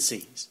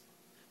tendencies.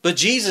 But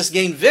Jesus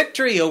gained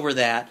victory over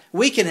that.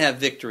 We can have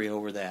victory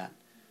over that.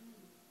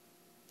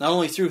 Not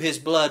only through His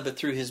blood, but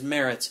through His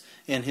merits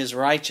and His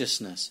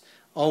righteousness.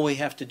 All we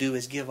have to do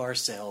is give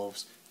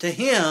ourselves to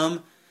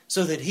Him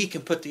so that He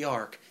can put the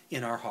ark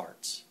in our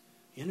hearts.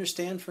 You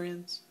understand,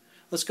 friends?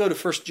 Let's go to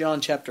 1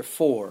 John chapter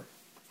 4.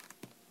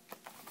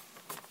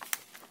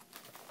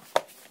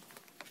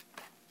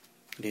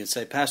 You'd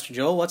say, Pastor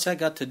Joel, what's that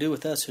got to do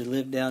with us who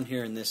live down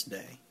here in this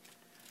day?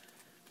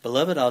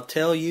 Beloved, I'll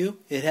tell you,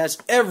 it has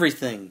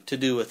everything to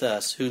do with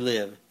us who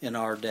live in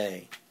our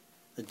day,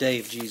 the day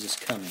of Jesus'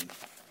 coming.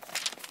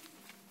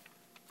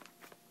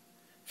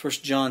 1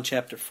 John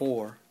chapter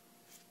 4.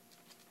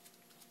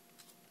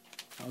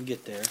 I'll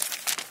get there.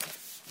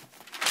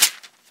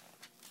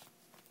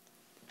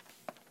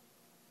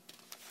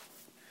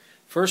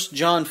 First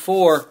John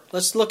 4.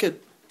 Let's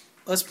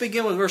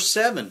begin with verse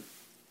 7.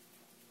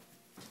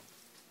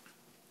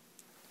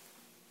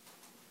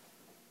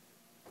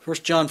 1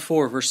 John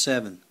 4, verse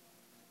 7.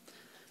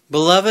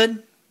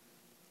 Beloved,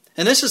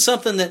 and this is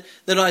something that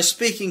I was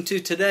speaking to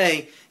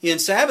today in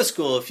Sabbath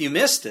school, if you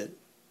missed it.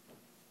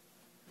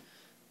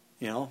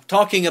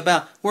 Talking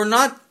about,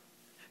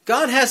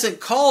 God hasn't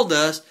called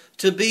us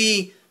to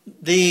be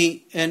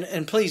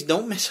and please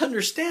don't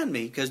misunderstand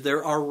me, because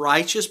there are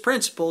righteous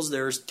principles,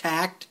 there's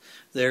tact,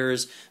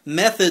 there's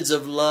methods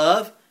of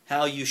love,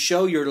 how you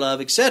show your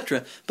love,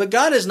 etc. But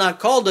God has not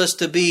called us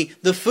to be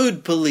the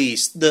food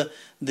police, the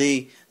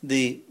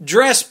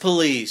dress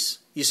police.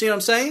 You see what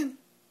I'm saying?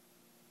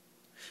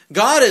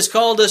 God has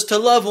called us to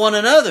love one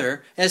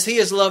another as He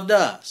has loved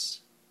us.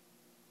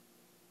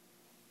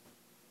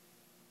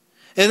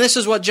 And this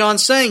is what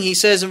John's saying. He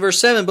says in verse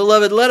 7,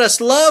 Beloved, let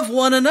us love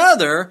one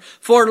another,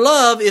 for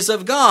love is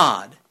of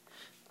God.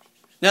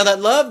 Now that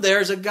love there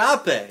is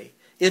agape.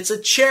 It's a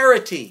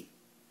charity.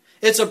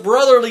 It's a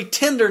brotherly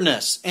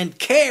tenderness and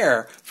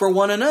care for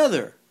one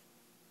another.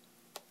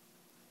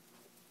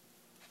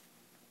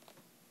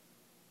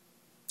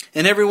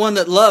 And everyone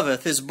that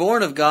loveth is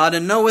born of God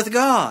and knoweth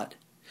God.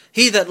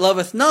 He that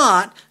loveth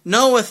not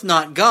knoweth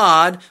not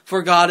God,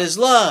 for God is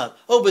love.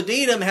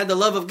 Obed-Edom had the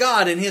love of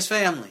God in his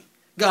family.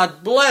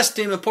 God blessed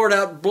him and poured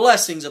out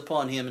blessings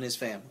upon him and his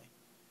family.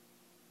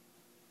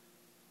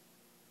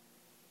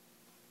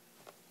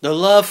 The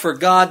love for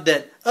God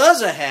that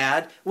Uzzah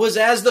had was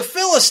as the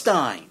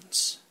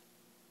Philistines.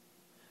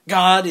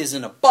 God is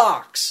in a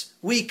box.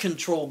 We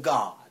control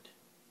God.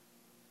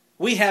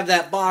 We have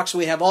that box.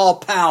 We have all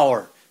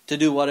power to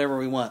do whatever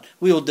we want.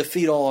 We will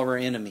defeat all of our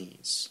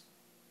enemies.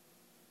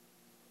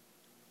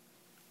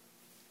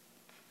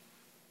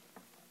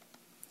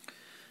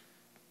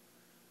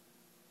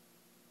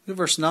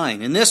 Verse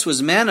 9, And this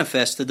was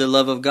manifested, the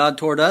love of God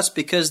toward us,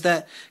 because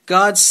that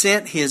God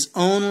sent His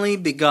only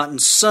begotten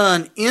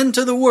Son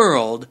into the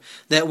world,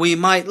 that we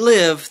might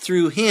live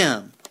through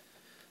Him.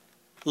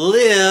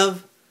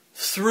 Live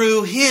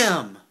through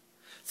Him.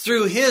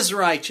 Through His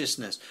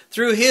righteousness.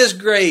 Through His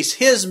grace.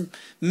 His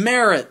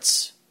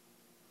merits.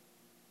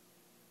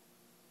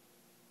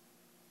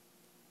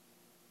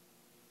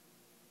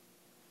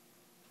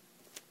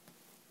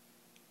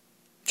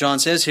 John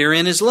says,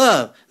 herein is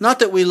love, not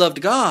that we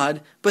loved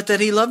God, but that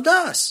He loved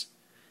us,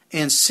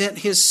 and sent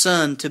His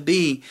Son to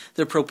be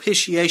the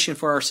propitiation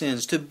for our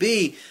sins, to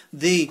be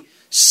the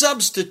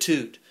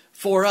substitute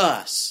for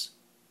us.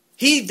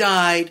 He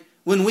died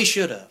when we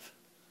should have.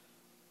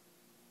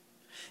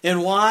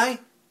 And why?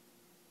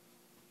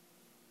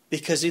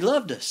 Because He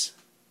loved us.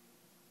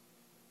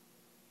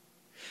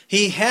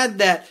 He had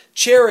that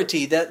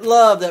charity, that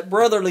love, that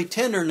brotherly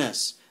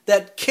tenderness,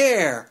 that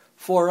care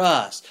for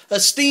us,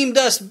 esteemed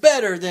us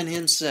better than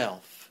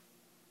Himself.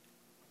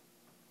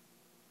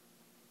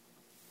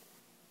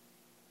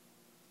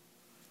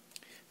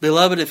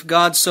 Beloved, if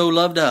God so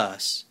loved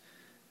us,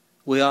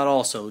 we ought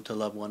also to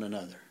love one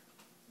another.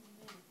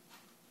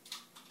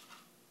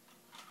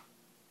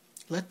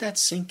 Let that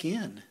sink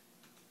in.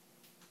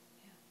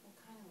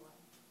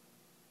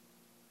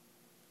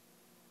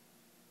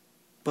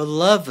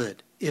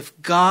 Beloved, if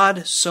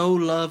God so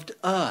loved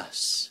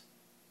us,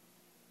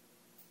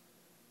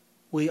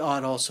 we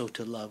ought also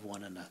to love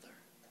one another.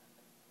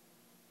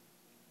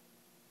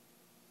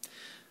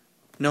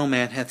 No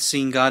man hath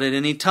seen God at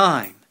any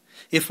time.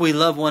 If we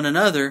love one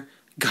another,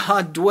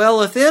 God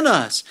dwelleth in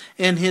us,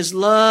 and His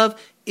love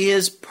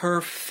is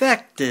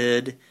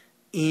perfected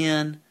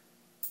in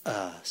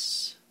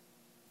us.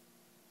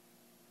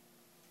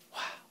 Wow.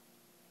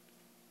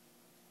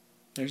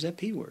 There's that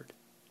P word.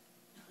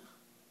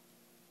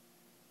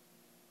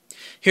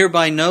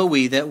 Hereby know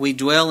we that we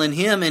dwell in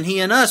Him, and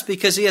He in us,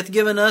 because He hath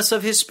given us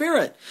of His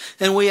Spirit.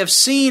 And we have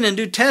seen and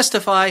do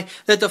testify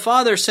that the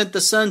Father sent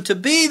the Son to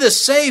be the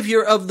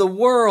Savior of the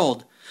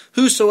world.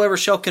 Whosoever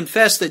shall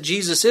confess that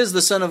Jesus is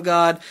the Son of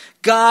God,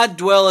 God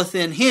dwelleth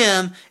in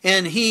Him,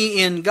 and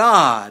He in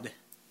God.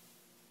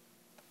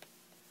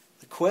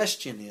 The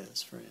question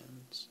is,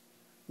 friends,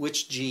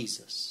 which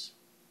Jesus?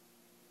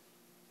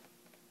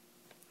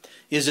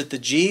 Is it the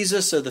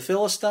Jesus of the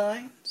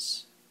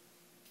Philistines?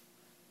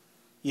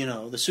 You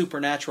know, the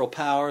supernatural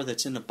power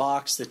that's in the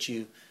box that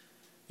you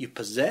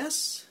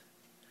possess?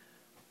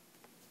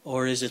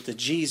 Or is it the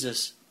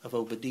Jesus of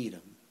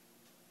Obed-Edom,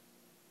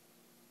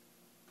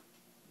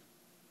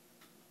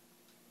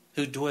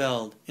 who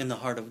dwelled in the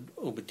heart of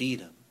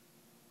Obed-Edom?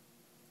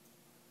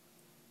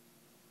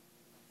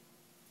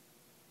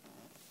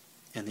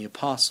 And the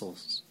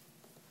apostles,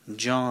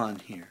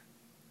 John here,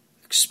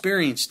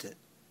 experienced it.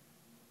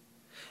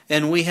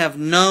 And we have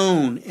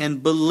known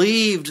and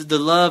believed the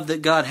love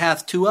that God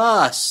hath to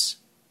us.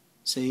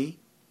 See?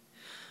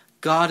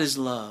 God is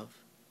love.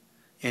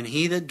 And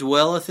he that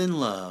dwelleth in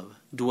love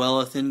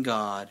dwelleth in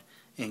God,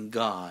 and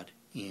God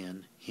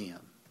in him.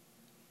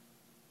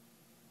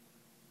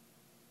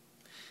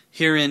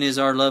 Herein is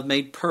our love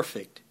made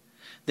perfect,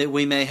 that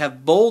we may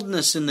have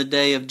boldness in the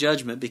day of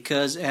judgment,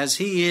 because as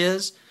He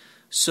is,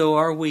 so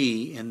are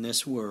we in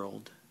this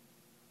world.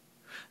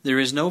 There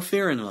is no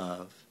fear in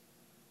love,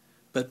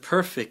 but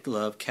perfect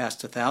love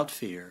casteth out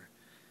fear,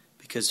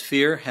 because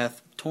fear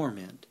hath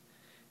torment.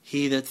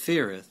 He that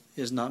feareth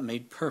is not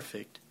made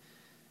perfect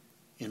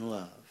in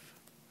love.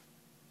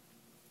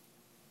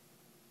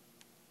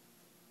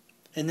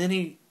 And then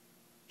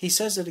he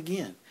says it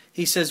again.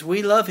 He says,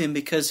 we love Him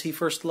because He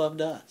first loved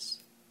us.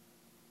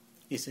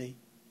 You see?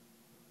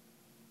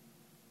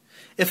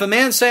 If a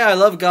man say, I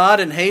love God,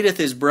 and hateth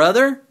his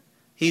brother,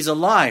 he's a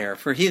liar.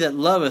 For he that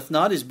loveth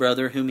not his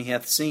brother whom he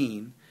hath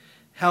seen,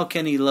 how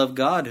can he love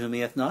God whom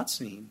he hath not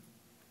seen?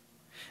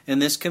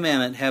 And this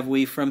commandment have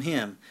we from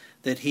Him,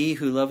 that he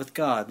who loveth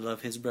God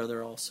love his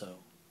brother also.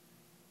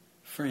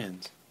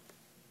 Friends,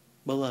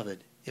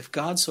 beloved, if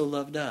God so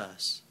loved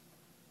us,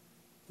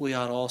 we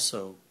ought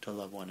also to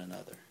love one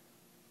another.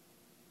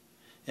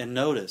 And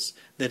notice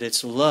that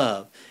it's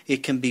love.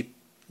 It can be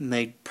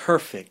made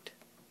perfect.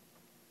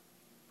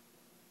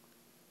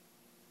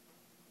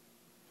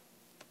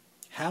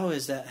 How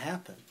does that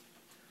happen?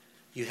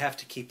 You have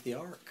to keep the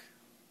ark.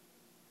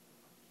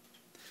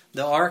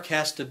 The ark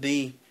has to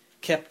be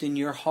kept in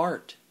your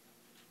heart.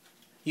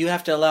 You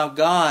have to allow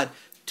God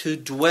to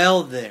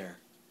dwell there.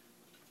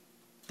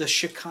 The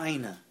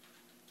Shekinah,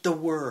 the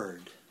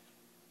Word.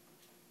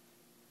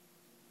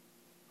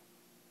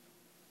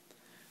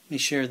 Let me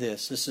share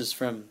this. This is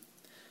from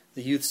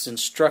the Youth's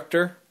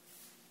Instructor.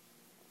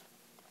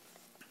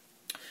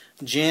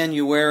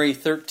 January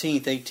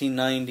 13th,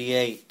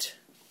 1898.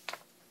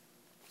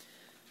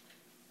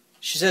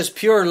 She says,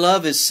 pure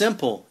love is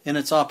simple in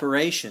its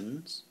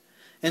operations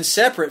and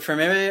separate from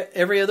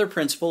every other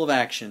principle of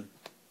action.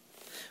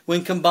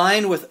 When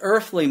combined with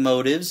earthly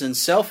motives and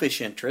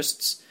selfish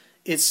interests,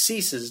 it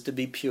ceases to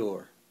be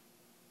pure.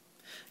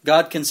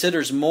 God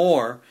considers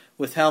more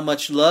with how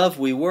much love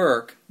we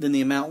work than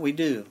the amount we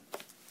do.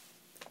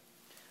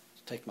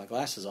 Take my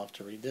glasses off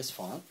to read this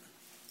font.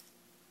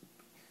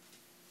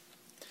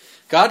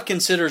 God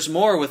considers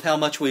more with how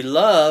much we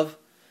love,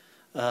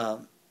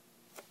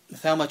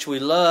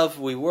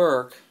 we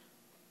work,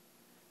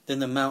 than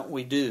the amount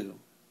we do.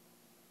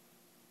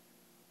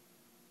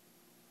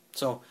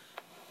 So,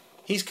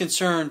 He's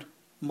concerned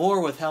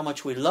more with how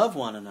much we love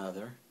one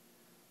another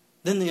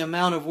than the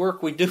amount of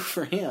work we do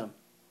for Him.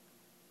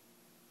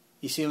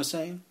 You see what I'm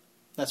saying?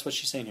 That's what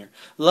she's saying here.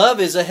 Love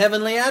is a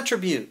heavenly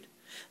attribute.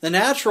 The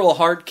natural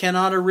heart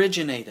cannot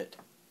originate it.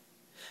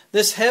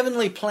 This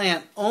heavenly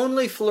plant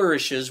only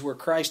flourishes where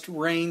Christ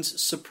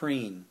reigns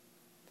supreme.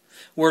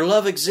 Where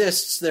love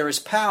exists, there is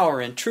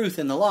power and truth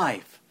in the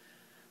life.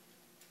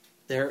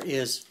 There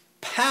is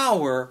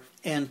power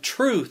and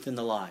truth in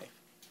the life.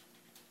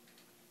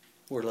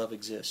 Where love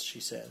exists, she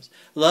says.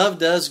 Love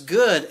does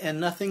good and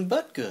nothing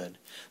but good.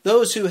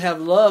 Those who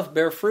have love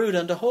bear fruit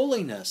unto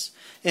holiness,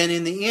 and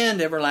in the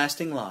end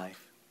everlasting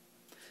life.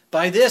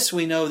 By this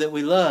we know that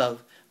we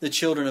love the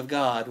children of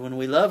God, when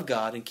we love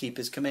God and keep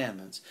His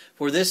commandments.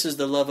 For this is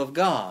the love of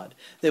God,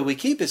 that we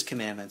keep His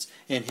commandments,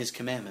 and His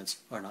commandments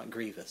are not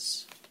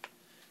grievous.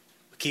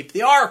 We keep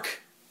the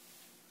ark,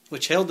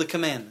 which held the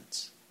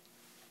commandments.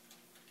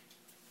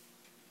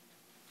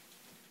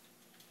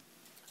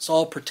 This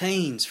all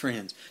pertains,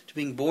 friends, to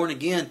being born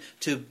again,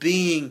 to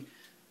being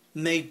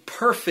made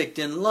perfect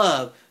in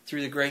love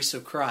through the grace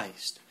of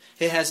Christ.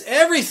 It has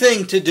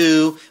everything to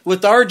do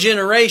with our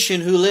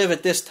generation who live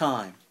at this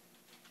time.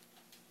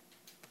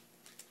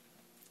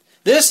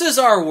 This is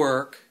our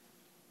work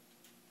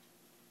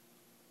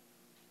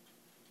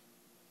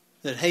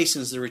that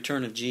hastens the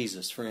return of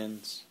Jesus,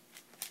 friends.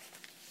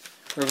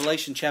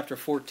 Revelation chapter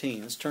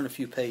 14. Let's turn a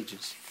few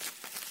pages.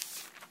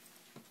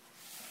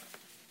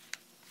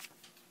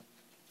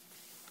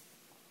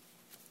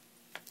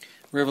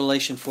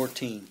 Revelation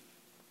 14,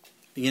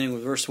 beginning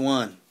with verse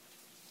 1.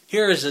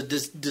 Here is a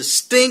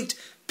distinct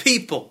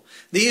people.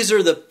 These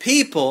are the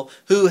people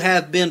who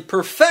have been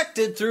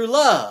perfected through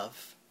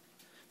love,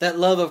 that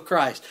love of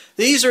Christ.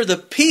 These are the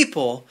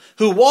people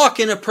who walk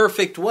in a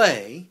perfect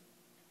way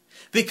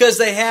because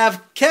they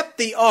have kept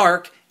the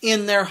ark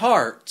in their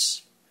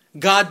hearts.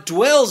 God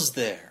dwells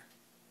there.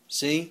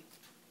 See?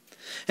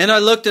 And I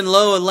looked, and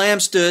lo, a lamb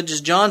stood,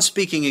 just John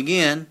speaking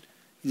again,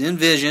 in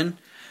vision.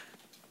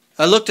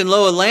 I looked, and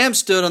lo, a lamb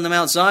stood on the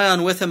Mount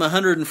Zion, with him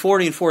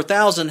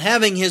 144,000,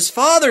 having his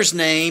Father's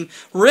name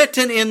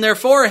written in their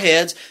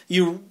foreheads.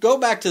 You go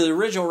back to the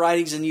original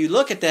writings and you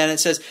look at that, and it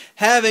says,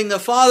 having the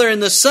Father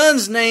and the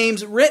Son's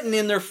names written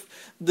in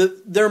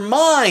their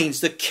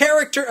minds, the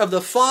character of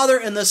the Father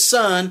and the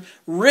Son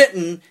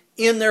written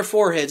in their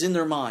foreheads, in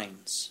their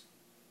minds.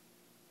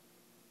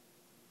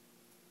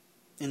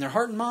 In their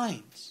heart and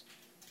minds.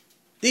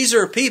 These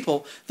are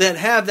people that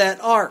have that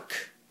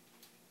ark.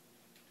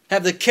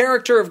 Have the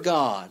character of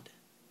God.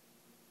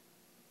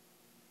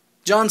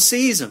 John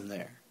sees them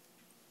there.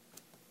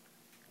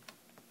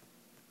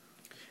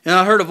 And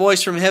I heard a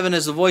voice from heaven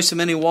as the voice of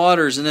many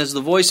waters, and as the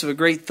voice of a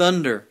great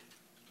thunder.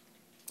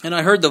 And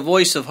I heard the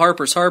voice of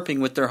harpers harping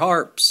with their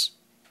harps.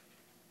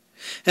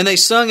 And they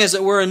sung as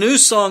it were a new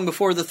song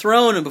before the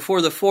throne and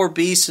before the four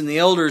beasts and the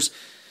elders.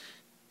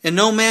 And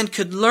no man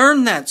could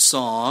learn that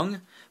song,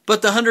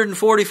 but the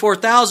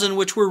 144,000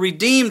 which were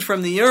redeemed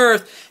from the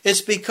earth.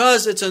 It's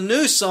because it's a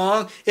new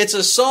song. It's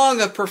a song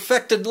of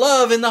perfected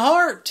love in the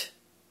heart.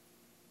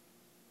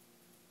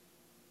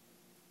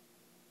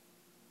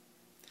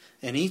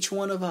 And each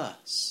one of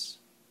us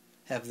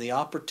have the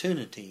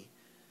opportunity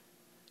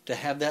to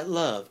have that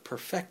love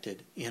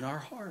perfected in our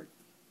heart.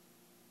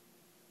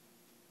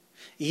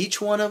 Each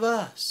one of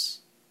us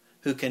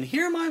who can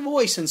hear my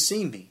voice and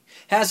see me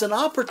has an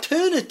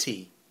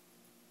opportunity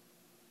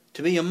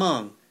to be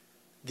among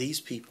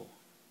these people.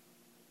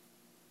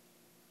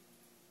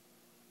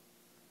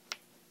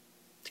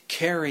 To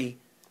carry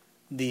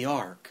the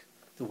ark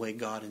the way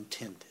God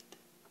intended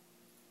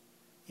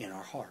in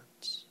our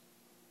hearts.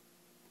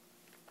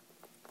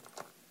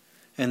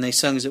 And they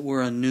sung as it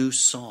were a new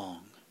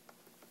song.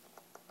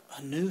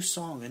 A new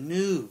song, a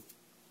new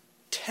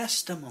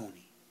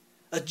testimony.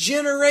 A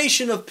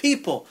generation of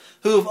people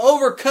who have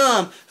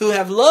overcome, who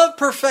have love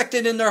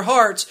perfected in their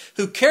hearts,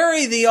 who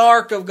carry the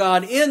ark of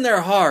God in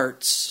their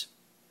hearts,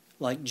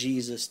 like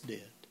Jesus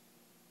did.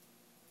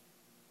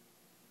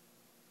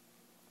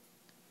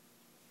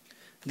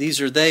 These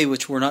are they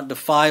which were not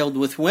defiled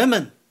with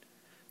women,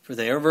 for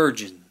they are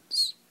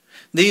virgins.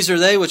 These are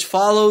they which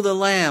follow the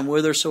Lamb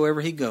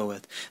whithersoever He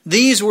goeth.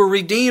 These were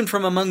redeemed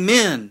from among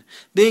men,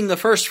 being the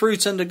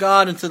firstfruits unto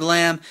God and to the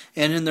Lamb,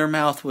 and in their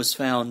mouth was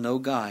found no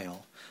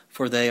guile,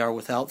 for they are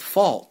without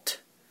fault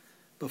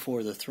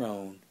before the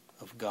throne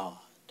of God.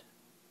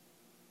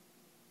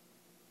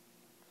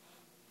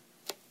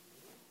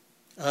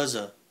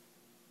 Uzzah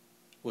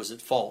was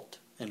at fault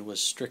and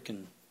was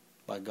stricken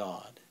by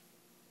God.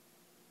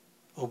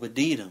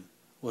 Obed-Edom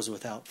was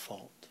without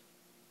fault.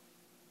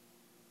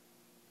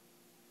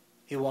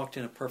 He walked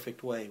in a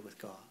perfect way with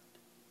God.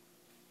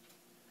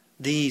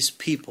 These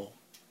people,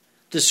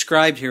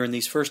 described here in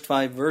these first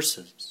 5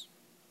 verses,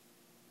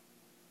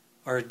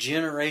 are a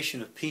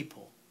generation of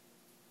people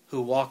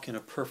who walk in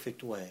a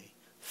perfect way,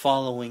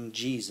 following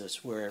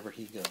Jesus wherever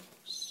He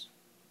goes.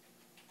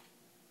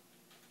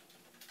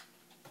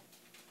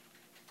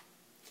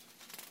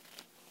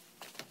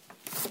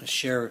 I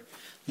share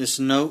this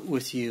note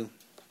with you.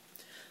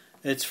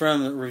 It's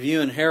from the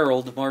Review and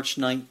Herald, March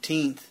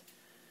 19th,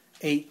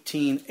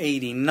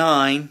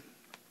 1889.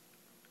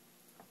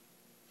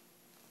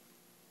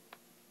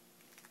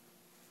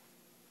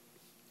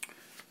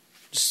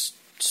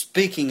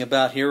 speaking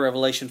about here,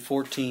 Revelation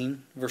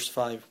 14, verse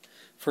 5,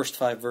 first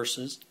 5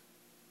 verses.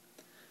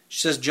 She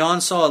says, John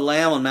saw a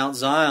lamb on Mount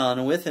Zion,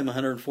 and with him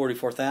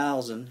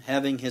 144,000,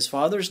 having his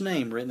Father's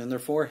name written in their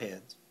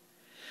foreheads.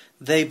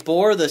 They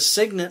bore the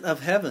signet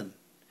of heaven.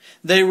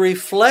 They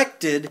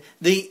reflected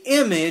the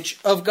image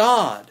of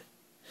God.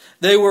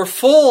 They were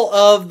full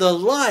of the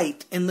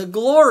light and the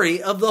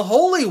glory of the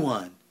Holy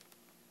One.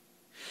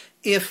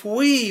 If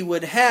we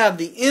would have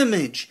the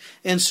image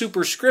and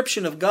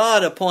superscription of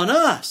God upon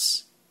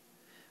us,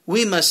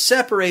 we must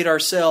separate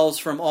ourselves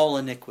from all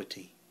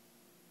iniquity.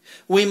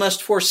 We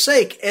must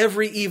forsake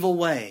every evil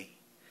way.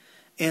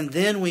 And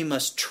then we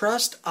must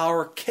trust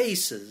our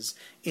cases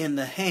in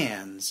the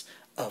hands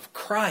of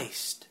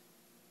Christ.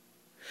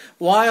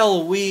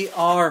 While we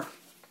are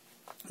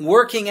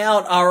working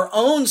out our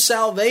own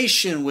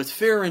salvation with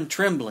fear and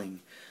trembling,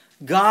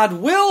 God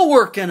will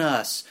work in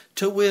us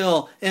to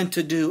will and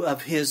to do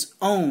of His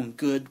own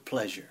good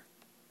pleasure.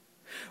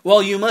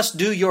 Well, you must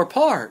do your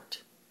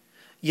part,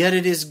 yet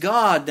it is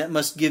God that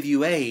must give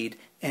you aid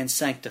and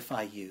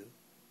sanctify you.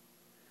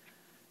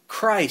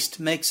 Christ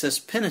makes us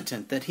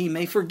penitent that He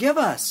may forgive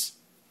us.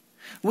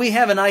 We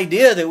have an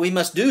idea that we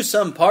must do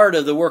some part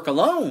of the work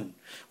alone.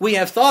 We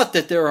have thought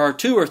that there are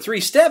 2 or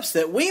 3 steps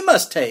that we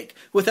must take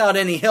without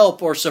any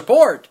help or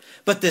support,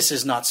 but this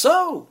is not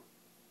so.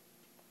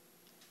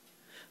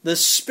 The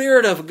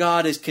Spirit of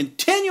God is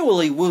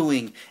continually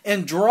wooing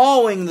and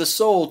drawing the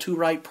soul to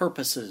right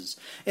purposes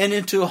and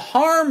into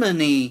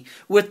harmony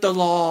with the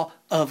law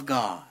of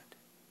God.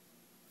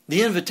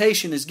 The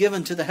invitation is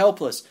given to the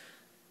helpless.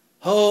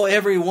 Oh,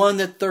 every one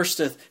that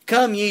thirsteth,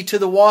 come ye to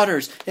the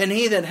waters, and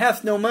he that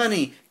hath no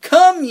money,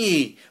 come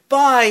ye,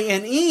 buy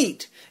and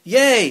eat.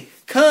 Yea,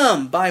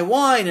 come, buy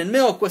wine and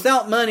milk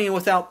without money and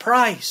without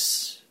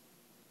price.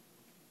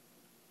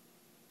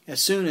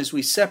 As soon as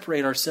we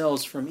separate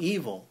ourselves from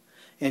evil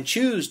and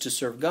choose to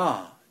serve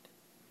God,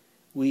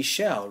 we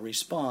shall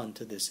respond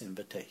to this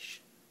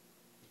invitation.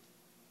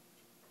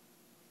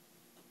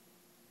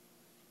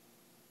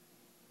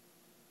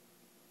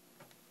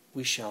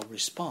 We shall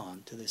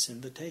respond to this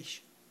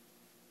invitation.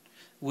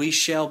 We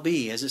shall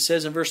be, as it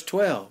says in verse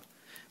 12,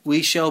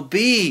 we shall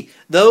be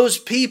those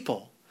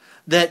people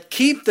that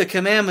keep the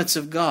commandments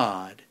of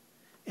God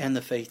and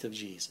the faith of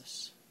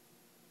Jesus.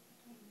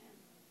 Amen.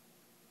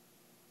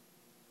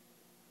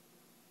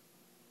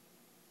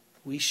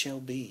 We shall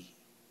be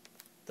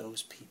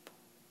those people.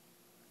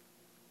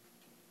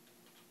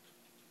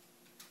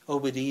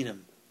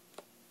 Obed-Edom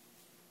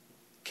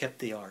kept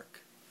the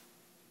ark.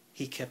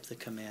 He kept the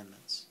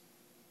commandments.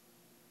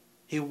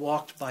 He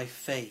walked by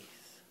faith.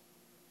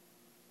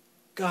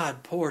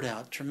 God poured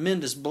out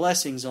tremendous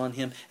blessings on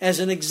him as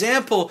an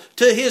example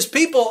to His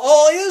people,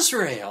 all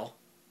Israel,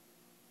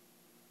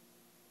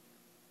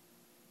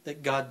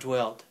 that God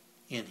dwelt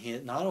in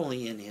his, not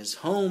only in His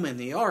home and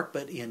the ark,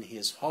 but in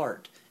His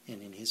heart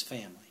and in His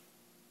family.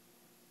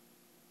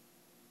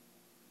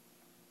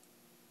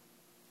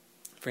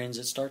 Friends,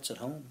 it starts at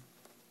home.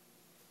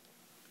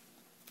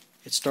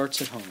 It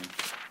starts at home.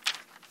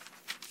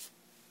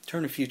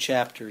 Turn a few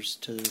chapters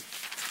to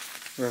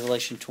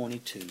Revelation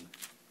 22.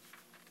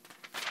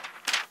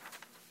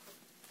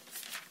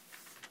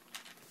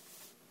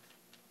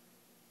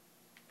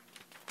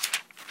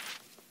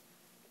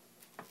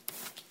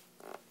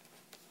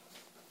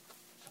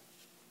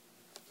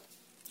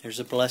 There's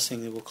a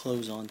blessing that we'll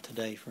close on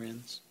today,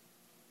 friends.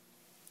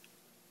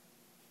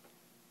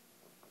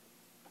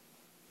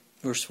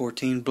 Verse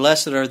 14,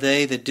 Blessed are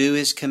they that do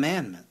His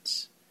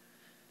commandments,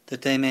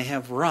 that they may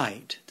have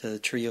right to the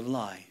tree of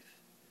life,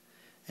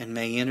 and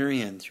may enter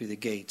in through the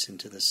gates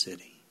into the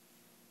city.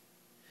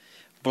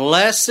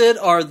 Blessed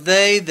are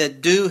they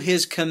that do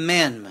His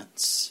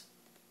commandments.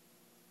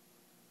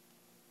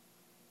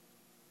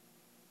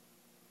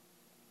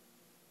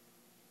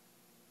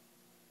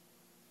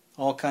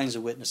 All kinds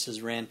of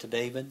witnesses ran to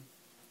David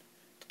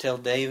to tell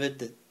David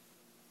that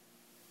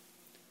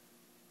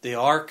the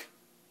ark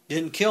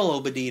didn't kill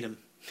Obed-Edom.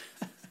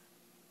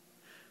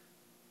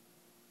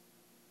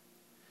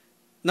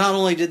 Not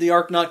only did the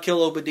ark not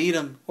kill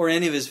Obed-Edom or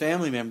any of his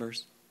family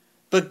members,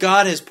 but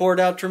God has poured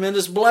out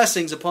tremendous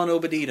blessings upon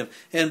Obed-Edom.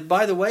 And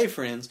by the way,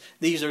 friends,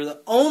 these are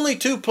the only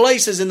 2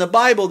 places in the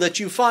Bible that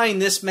you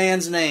find this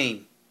man's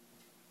name.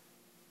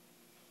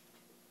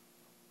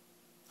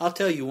 I'll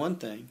tell you one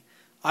thing.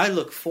 I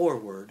look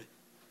forward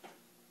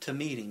to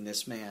meeting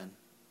this man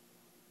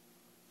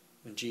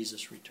when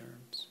Jesus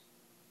returns.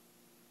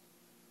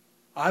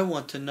 I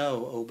want to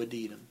know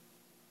Obed-Edom.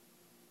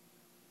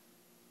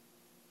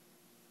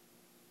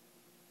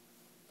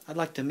 I'd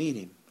like to meet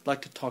him. I'd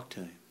like to talk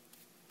to him.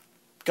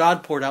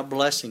 God poured out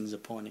blessings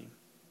upon him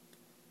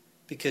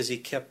because he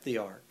kept the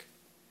ark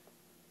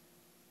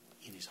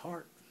in his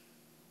heart.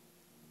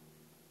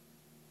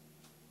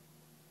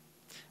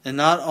 And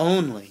not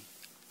only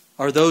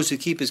are those who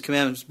keep His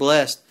commandments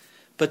blessed,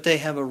 but they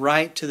have a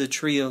right to the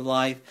tree of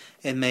life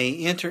and may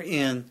enter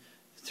in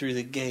through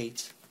the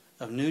gates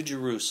of New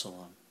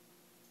Jerusalem.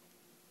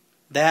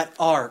 That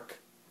ark,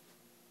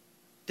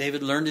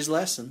 David learned his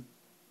lesson.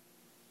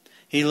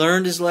 He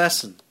learned his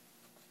lesson.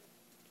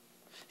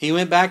 He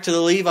went back to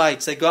the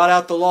Levites. They got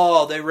out the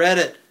law. They read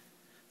it.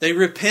 They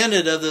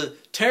repented of the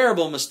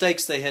terrible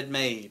mistakes they had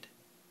made.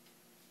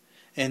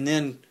 And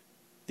then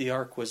the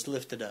ark was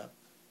lifted up.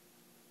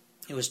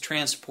 It was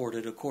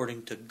transported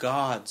according to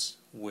God's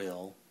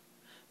will,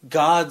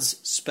 God's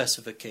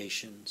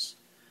specifications,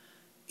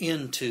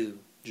 into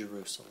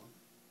Jerusalem.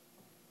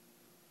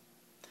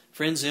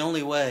 Friends, the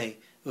only way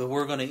that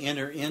we're going to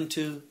enter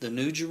into the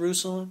New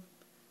Jerusalem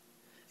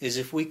is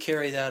if we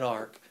carry that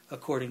ark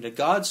according to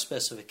God's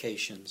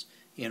specifications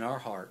in our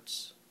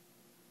hearts.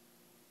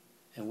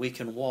 And we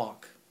can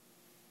walk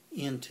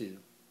into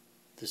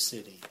the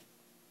city.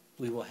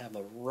 We will have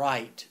a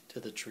right to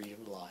the tree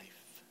of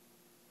life.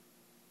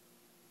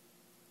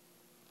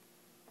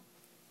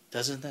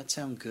 Doesn't that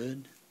sound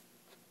good?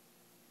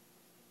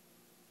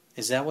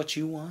 Is that what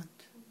you want?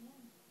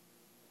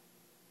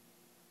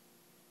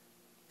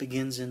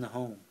 Begins in the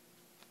home.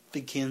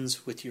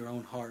 Begins with your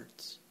own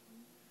hearts.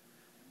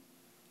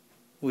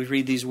 We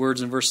read these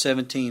words in verse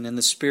 17. And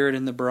the Spirit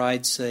and the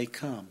bride say,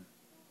 Come.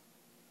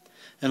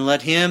 And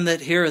let him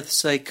that heareth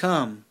say,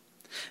 Come.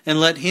 And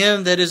let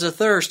him that is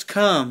athirst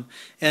come.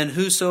 And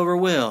whosoever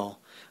will,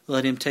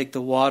 let him take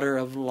the water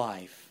of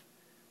life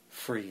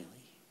freely.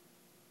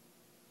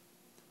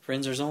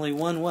 Friends, there's only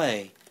one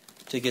way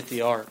to get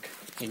the ark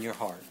in your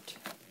heart.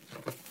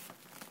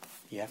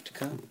 You have to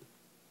come.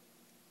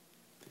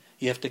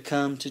 You have to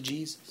come to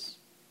Jesus.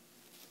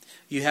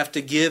 You have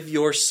to give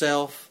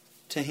yourself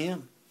to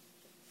Him.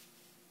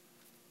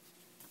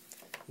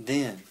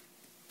 Then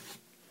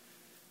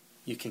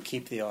you can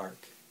keep the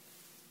ark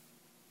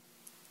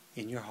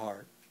in your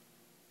heart,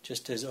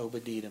 just as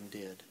Obed-Edom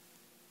did.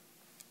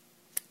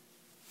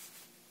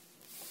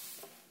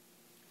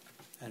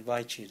 I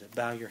invite you to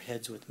bow your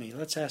heads with me.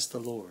 Let's ask the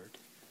Lord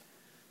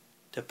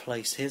to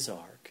place His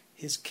ark,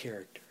 His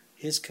character,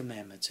 His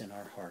commandments in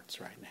our hearts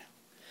right now.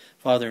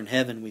 Father in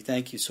heaven, we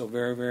thank you so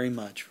very, very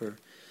much for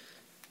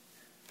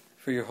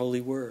your holy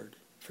word,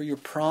 for your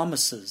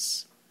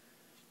promises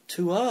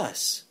to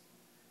us.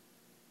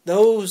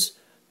 Those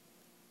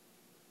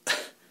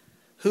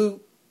who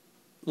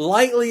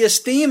lightly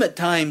esteem at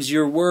times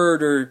your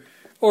word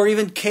or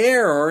even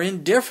care or are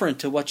indifferent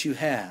to what you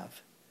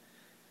have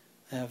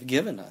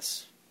given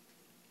us.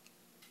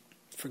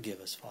 Forgive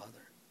us, Father.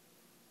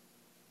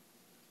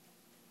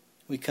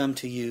 We come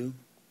to you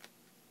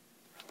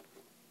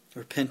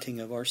repenting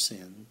of our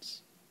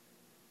sins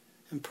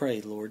and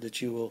pray, Lord,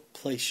 that you will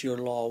place your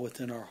law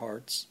within our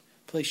hearts,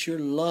 place your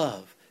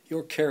love,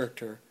 your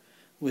character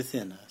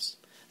within us.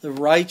 The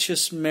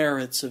righteous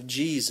merits of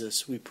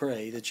Jesus, we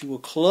pray, that you will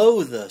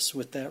clothe us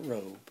with that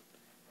robe.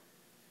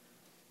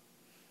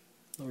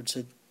 Lord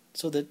said,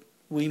 so that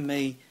we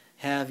may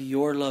have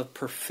your love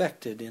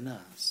perfected in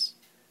us,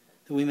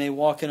 that we may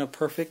walk in a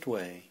perfect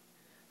way,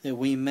 that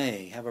we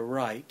may have a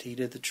right to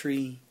eat of the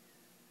tree,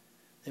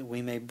 that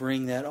we may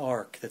bring that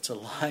ark that's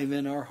alive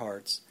in our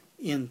hearts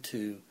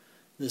into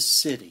the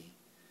city,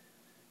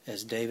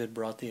 as David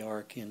brought the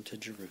ark into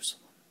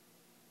Jerusalem.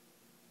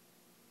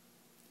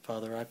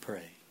 Father, I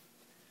pray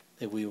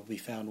that we will be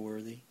found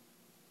worthy,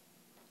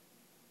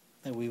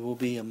 that we will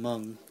be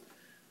among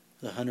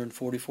the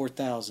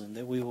 144,000,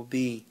 that we will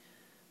be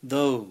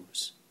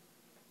those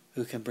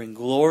who can bring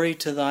glory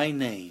to thy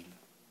name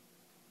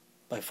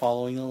by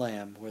following the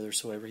Lamb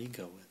whithersoever he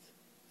goeth.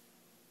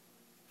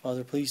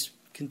 Father, please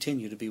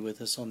continue to be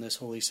with us on this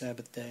holy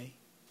Sabbath day.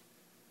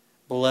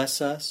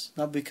 Bless us,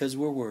 not because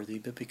we're worthy,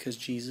 but because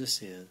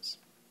Jesus is.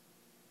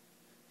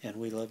 And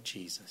we love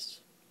Jesus.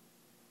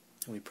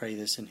 And we pray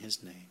this in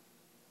His name.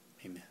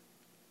 Amen.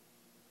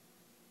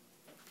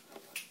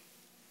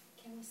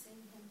 Can we sing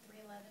hymn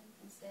 311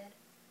 instead?